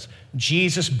after this.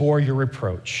 Jesus bore your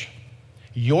reproach,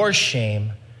 your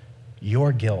shame,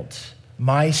 your guilt,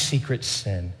 my secret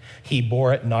sin. He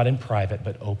bore it not in private,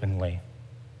 but openly.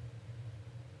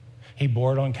 He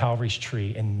bore it on Calvary's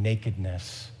tree in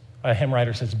nakedness. A hymn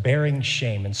writer says, bearing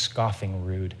shame and scoffing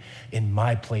rude. In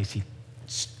my place,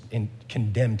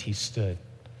 condemned he stood,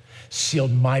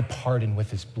 sealed my pardon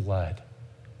with his blood.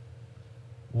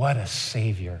 What a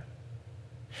Savior.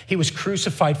 He was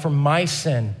crucified for my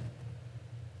sin,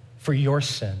 for your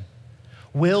sin.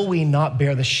 Will we not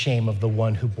bear the shame of the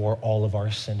one who bore all of our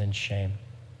sin and shame?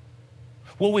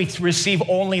 Will we receive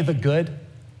only the good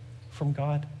from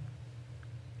God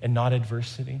and not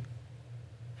adversity?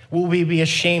 Will we be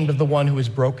ashamed of the one who is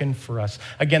broken for us?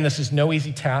 Again, this is no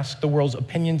easy task. The world's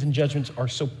opinions and judgments are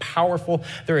so powerful.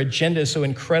 Their agenda is so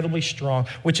incredibly strong,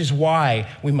 which is why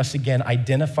we must again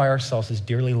identify ourselves as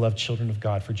dearly loved children of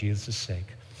God for Jesus' sake.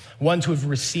 Ones who have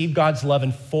received God's love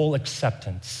in full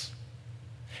acceptance.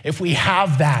 If we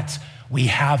have that, we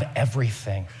have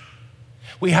everything.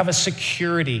 We have a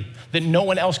security that no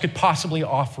one else could possibly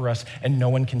offer us and no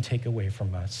one can take away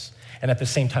from us. And at the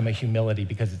same time, a humility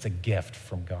because it's a gift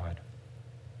from God.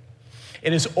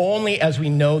 It is only as we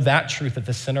know that truth at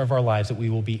the center of our lives that we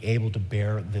will be able to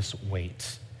bear this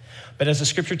weight. But as the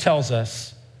scripture tells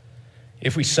us,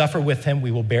 if we suffer with him,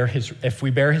 if we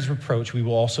bear his reproach, we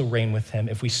will also reign with him.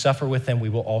 If we suffer with him, we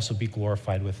will also be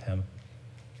glorified with him.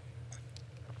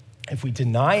 If we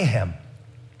deny him,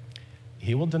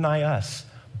 he will deny us.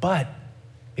 But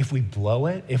if we blow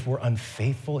it, if we're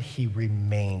unfaithful, he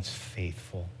remains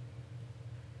faithful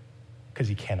because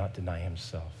he cannot deny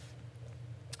himself.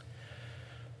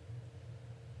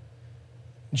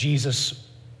 Jesus,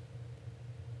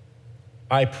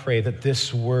 I pray that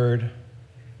this word,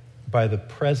 by the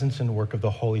presence and work of the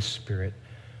Holy Spirit,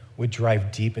 would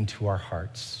drive deep into our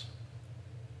hearts.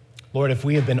 Lord, if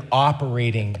we have been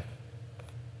operating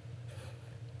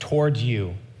toward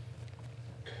you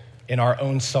in our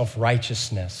own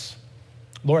self-righteousness,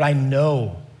 Lord, I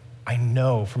know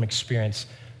from experience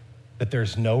that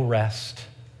there's no rest,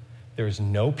 there is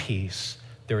no peace,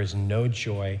 there is no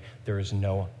joy, there is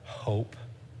no hope,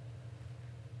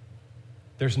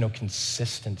 there's no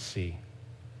consistency,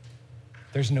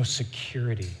 there's no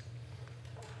security.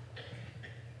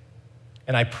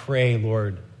 And I pray,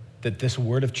 Lord, that this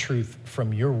word of truth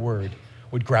from your word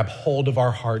would grab hold of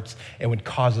our hearts and would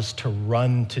cause us to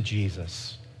run to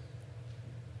Jesus.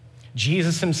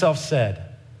 Jesus himself said,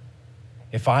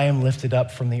 if I am lifted up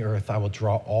from the earth, I will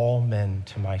draw all men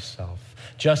to myself.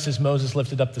 Just as Moses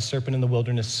lifted up the serpent in the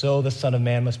wilderness, so the Son of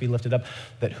Man must be lifted up,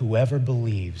 that whoever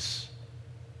believes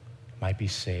might be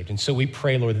saved. And so we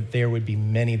pray, Lord, that there would be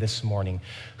many this morning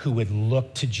who would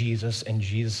look to Jesus and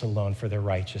Jesus alone for their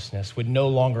righteousness, would no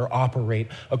longer operate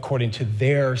according to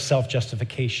their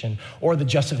self-justification or the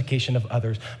justification of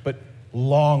others, but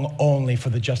long only for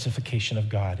the justification of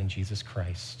God in Jesus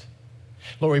Christ.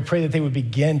 Lord, we pray that they would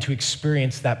begin to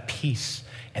experience that peace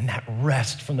and that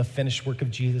rest from the finished work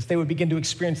of Jesus. They would begin to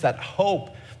experience that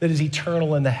hope that is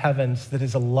eternal in the heavens, that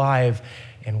is alive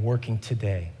and working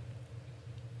today.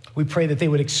 We pray that they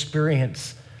would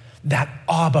experience that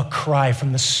Abba cry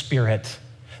from the Spirit.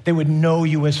 They would know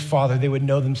you as Father. They would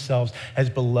know themselves as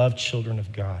beloved children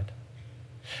of God.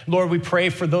 Lord, we pray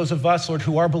for those of us, Lord,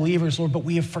 who are believers, Lord, but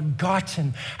we have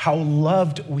forgotten how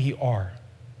loved we are.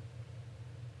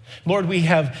 Lord, we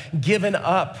have given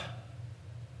up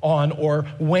on or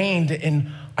waned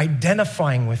in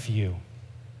identifying with you,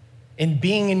 in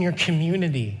being in your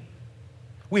community.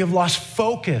 We have lost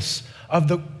focus of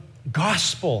the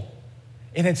gospel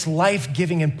in its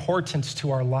life-giving importance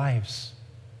to our lives.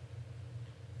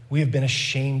 We have been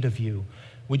ashamed of you.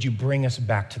 Would you bring us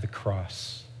back to the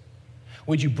cross?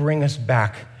 Would you bring us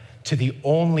back to the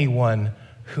only one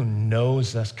who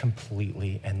knows us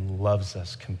completely and loves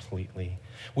us completely?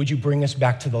 Would you bring us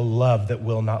back to the love that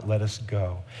will not let us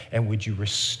go? And would you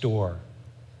restore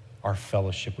our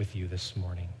fellowship with you this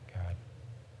morning, God?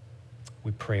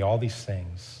 We pray all these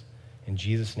things in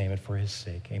Jesus' name and for his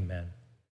sake. Amen.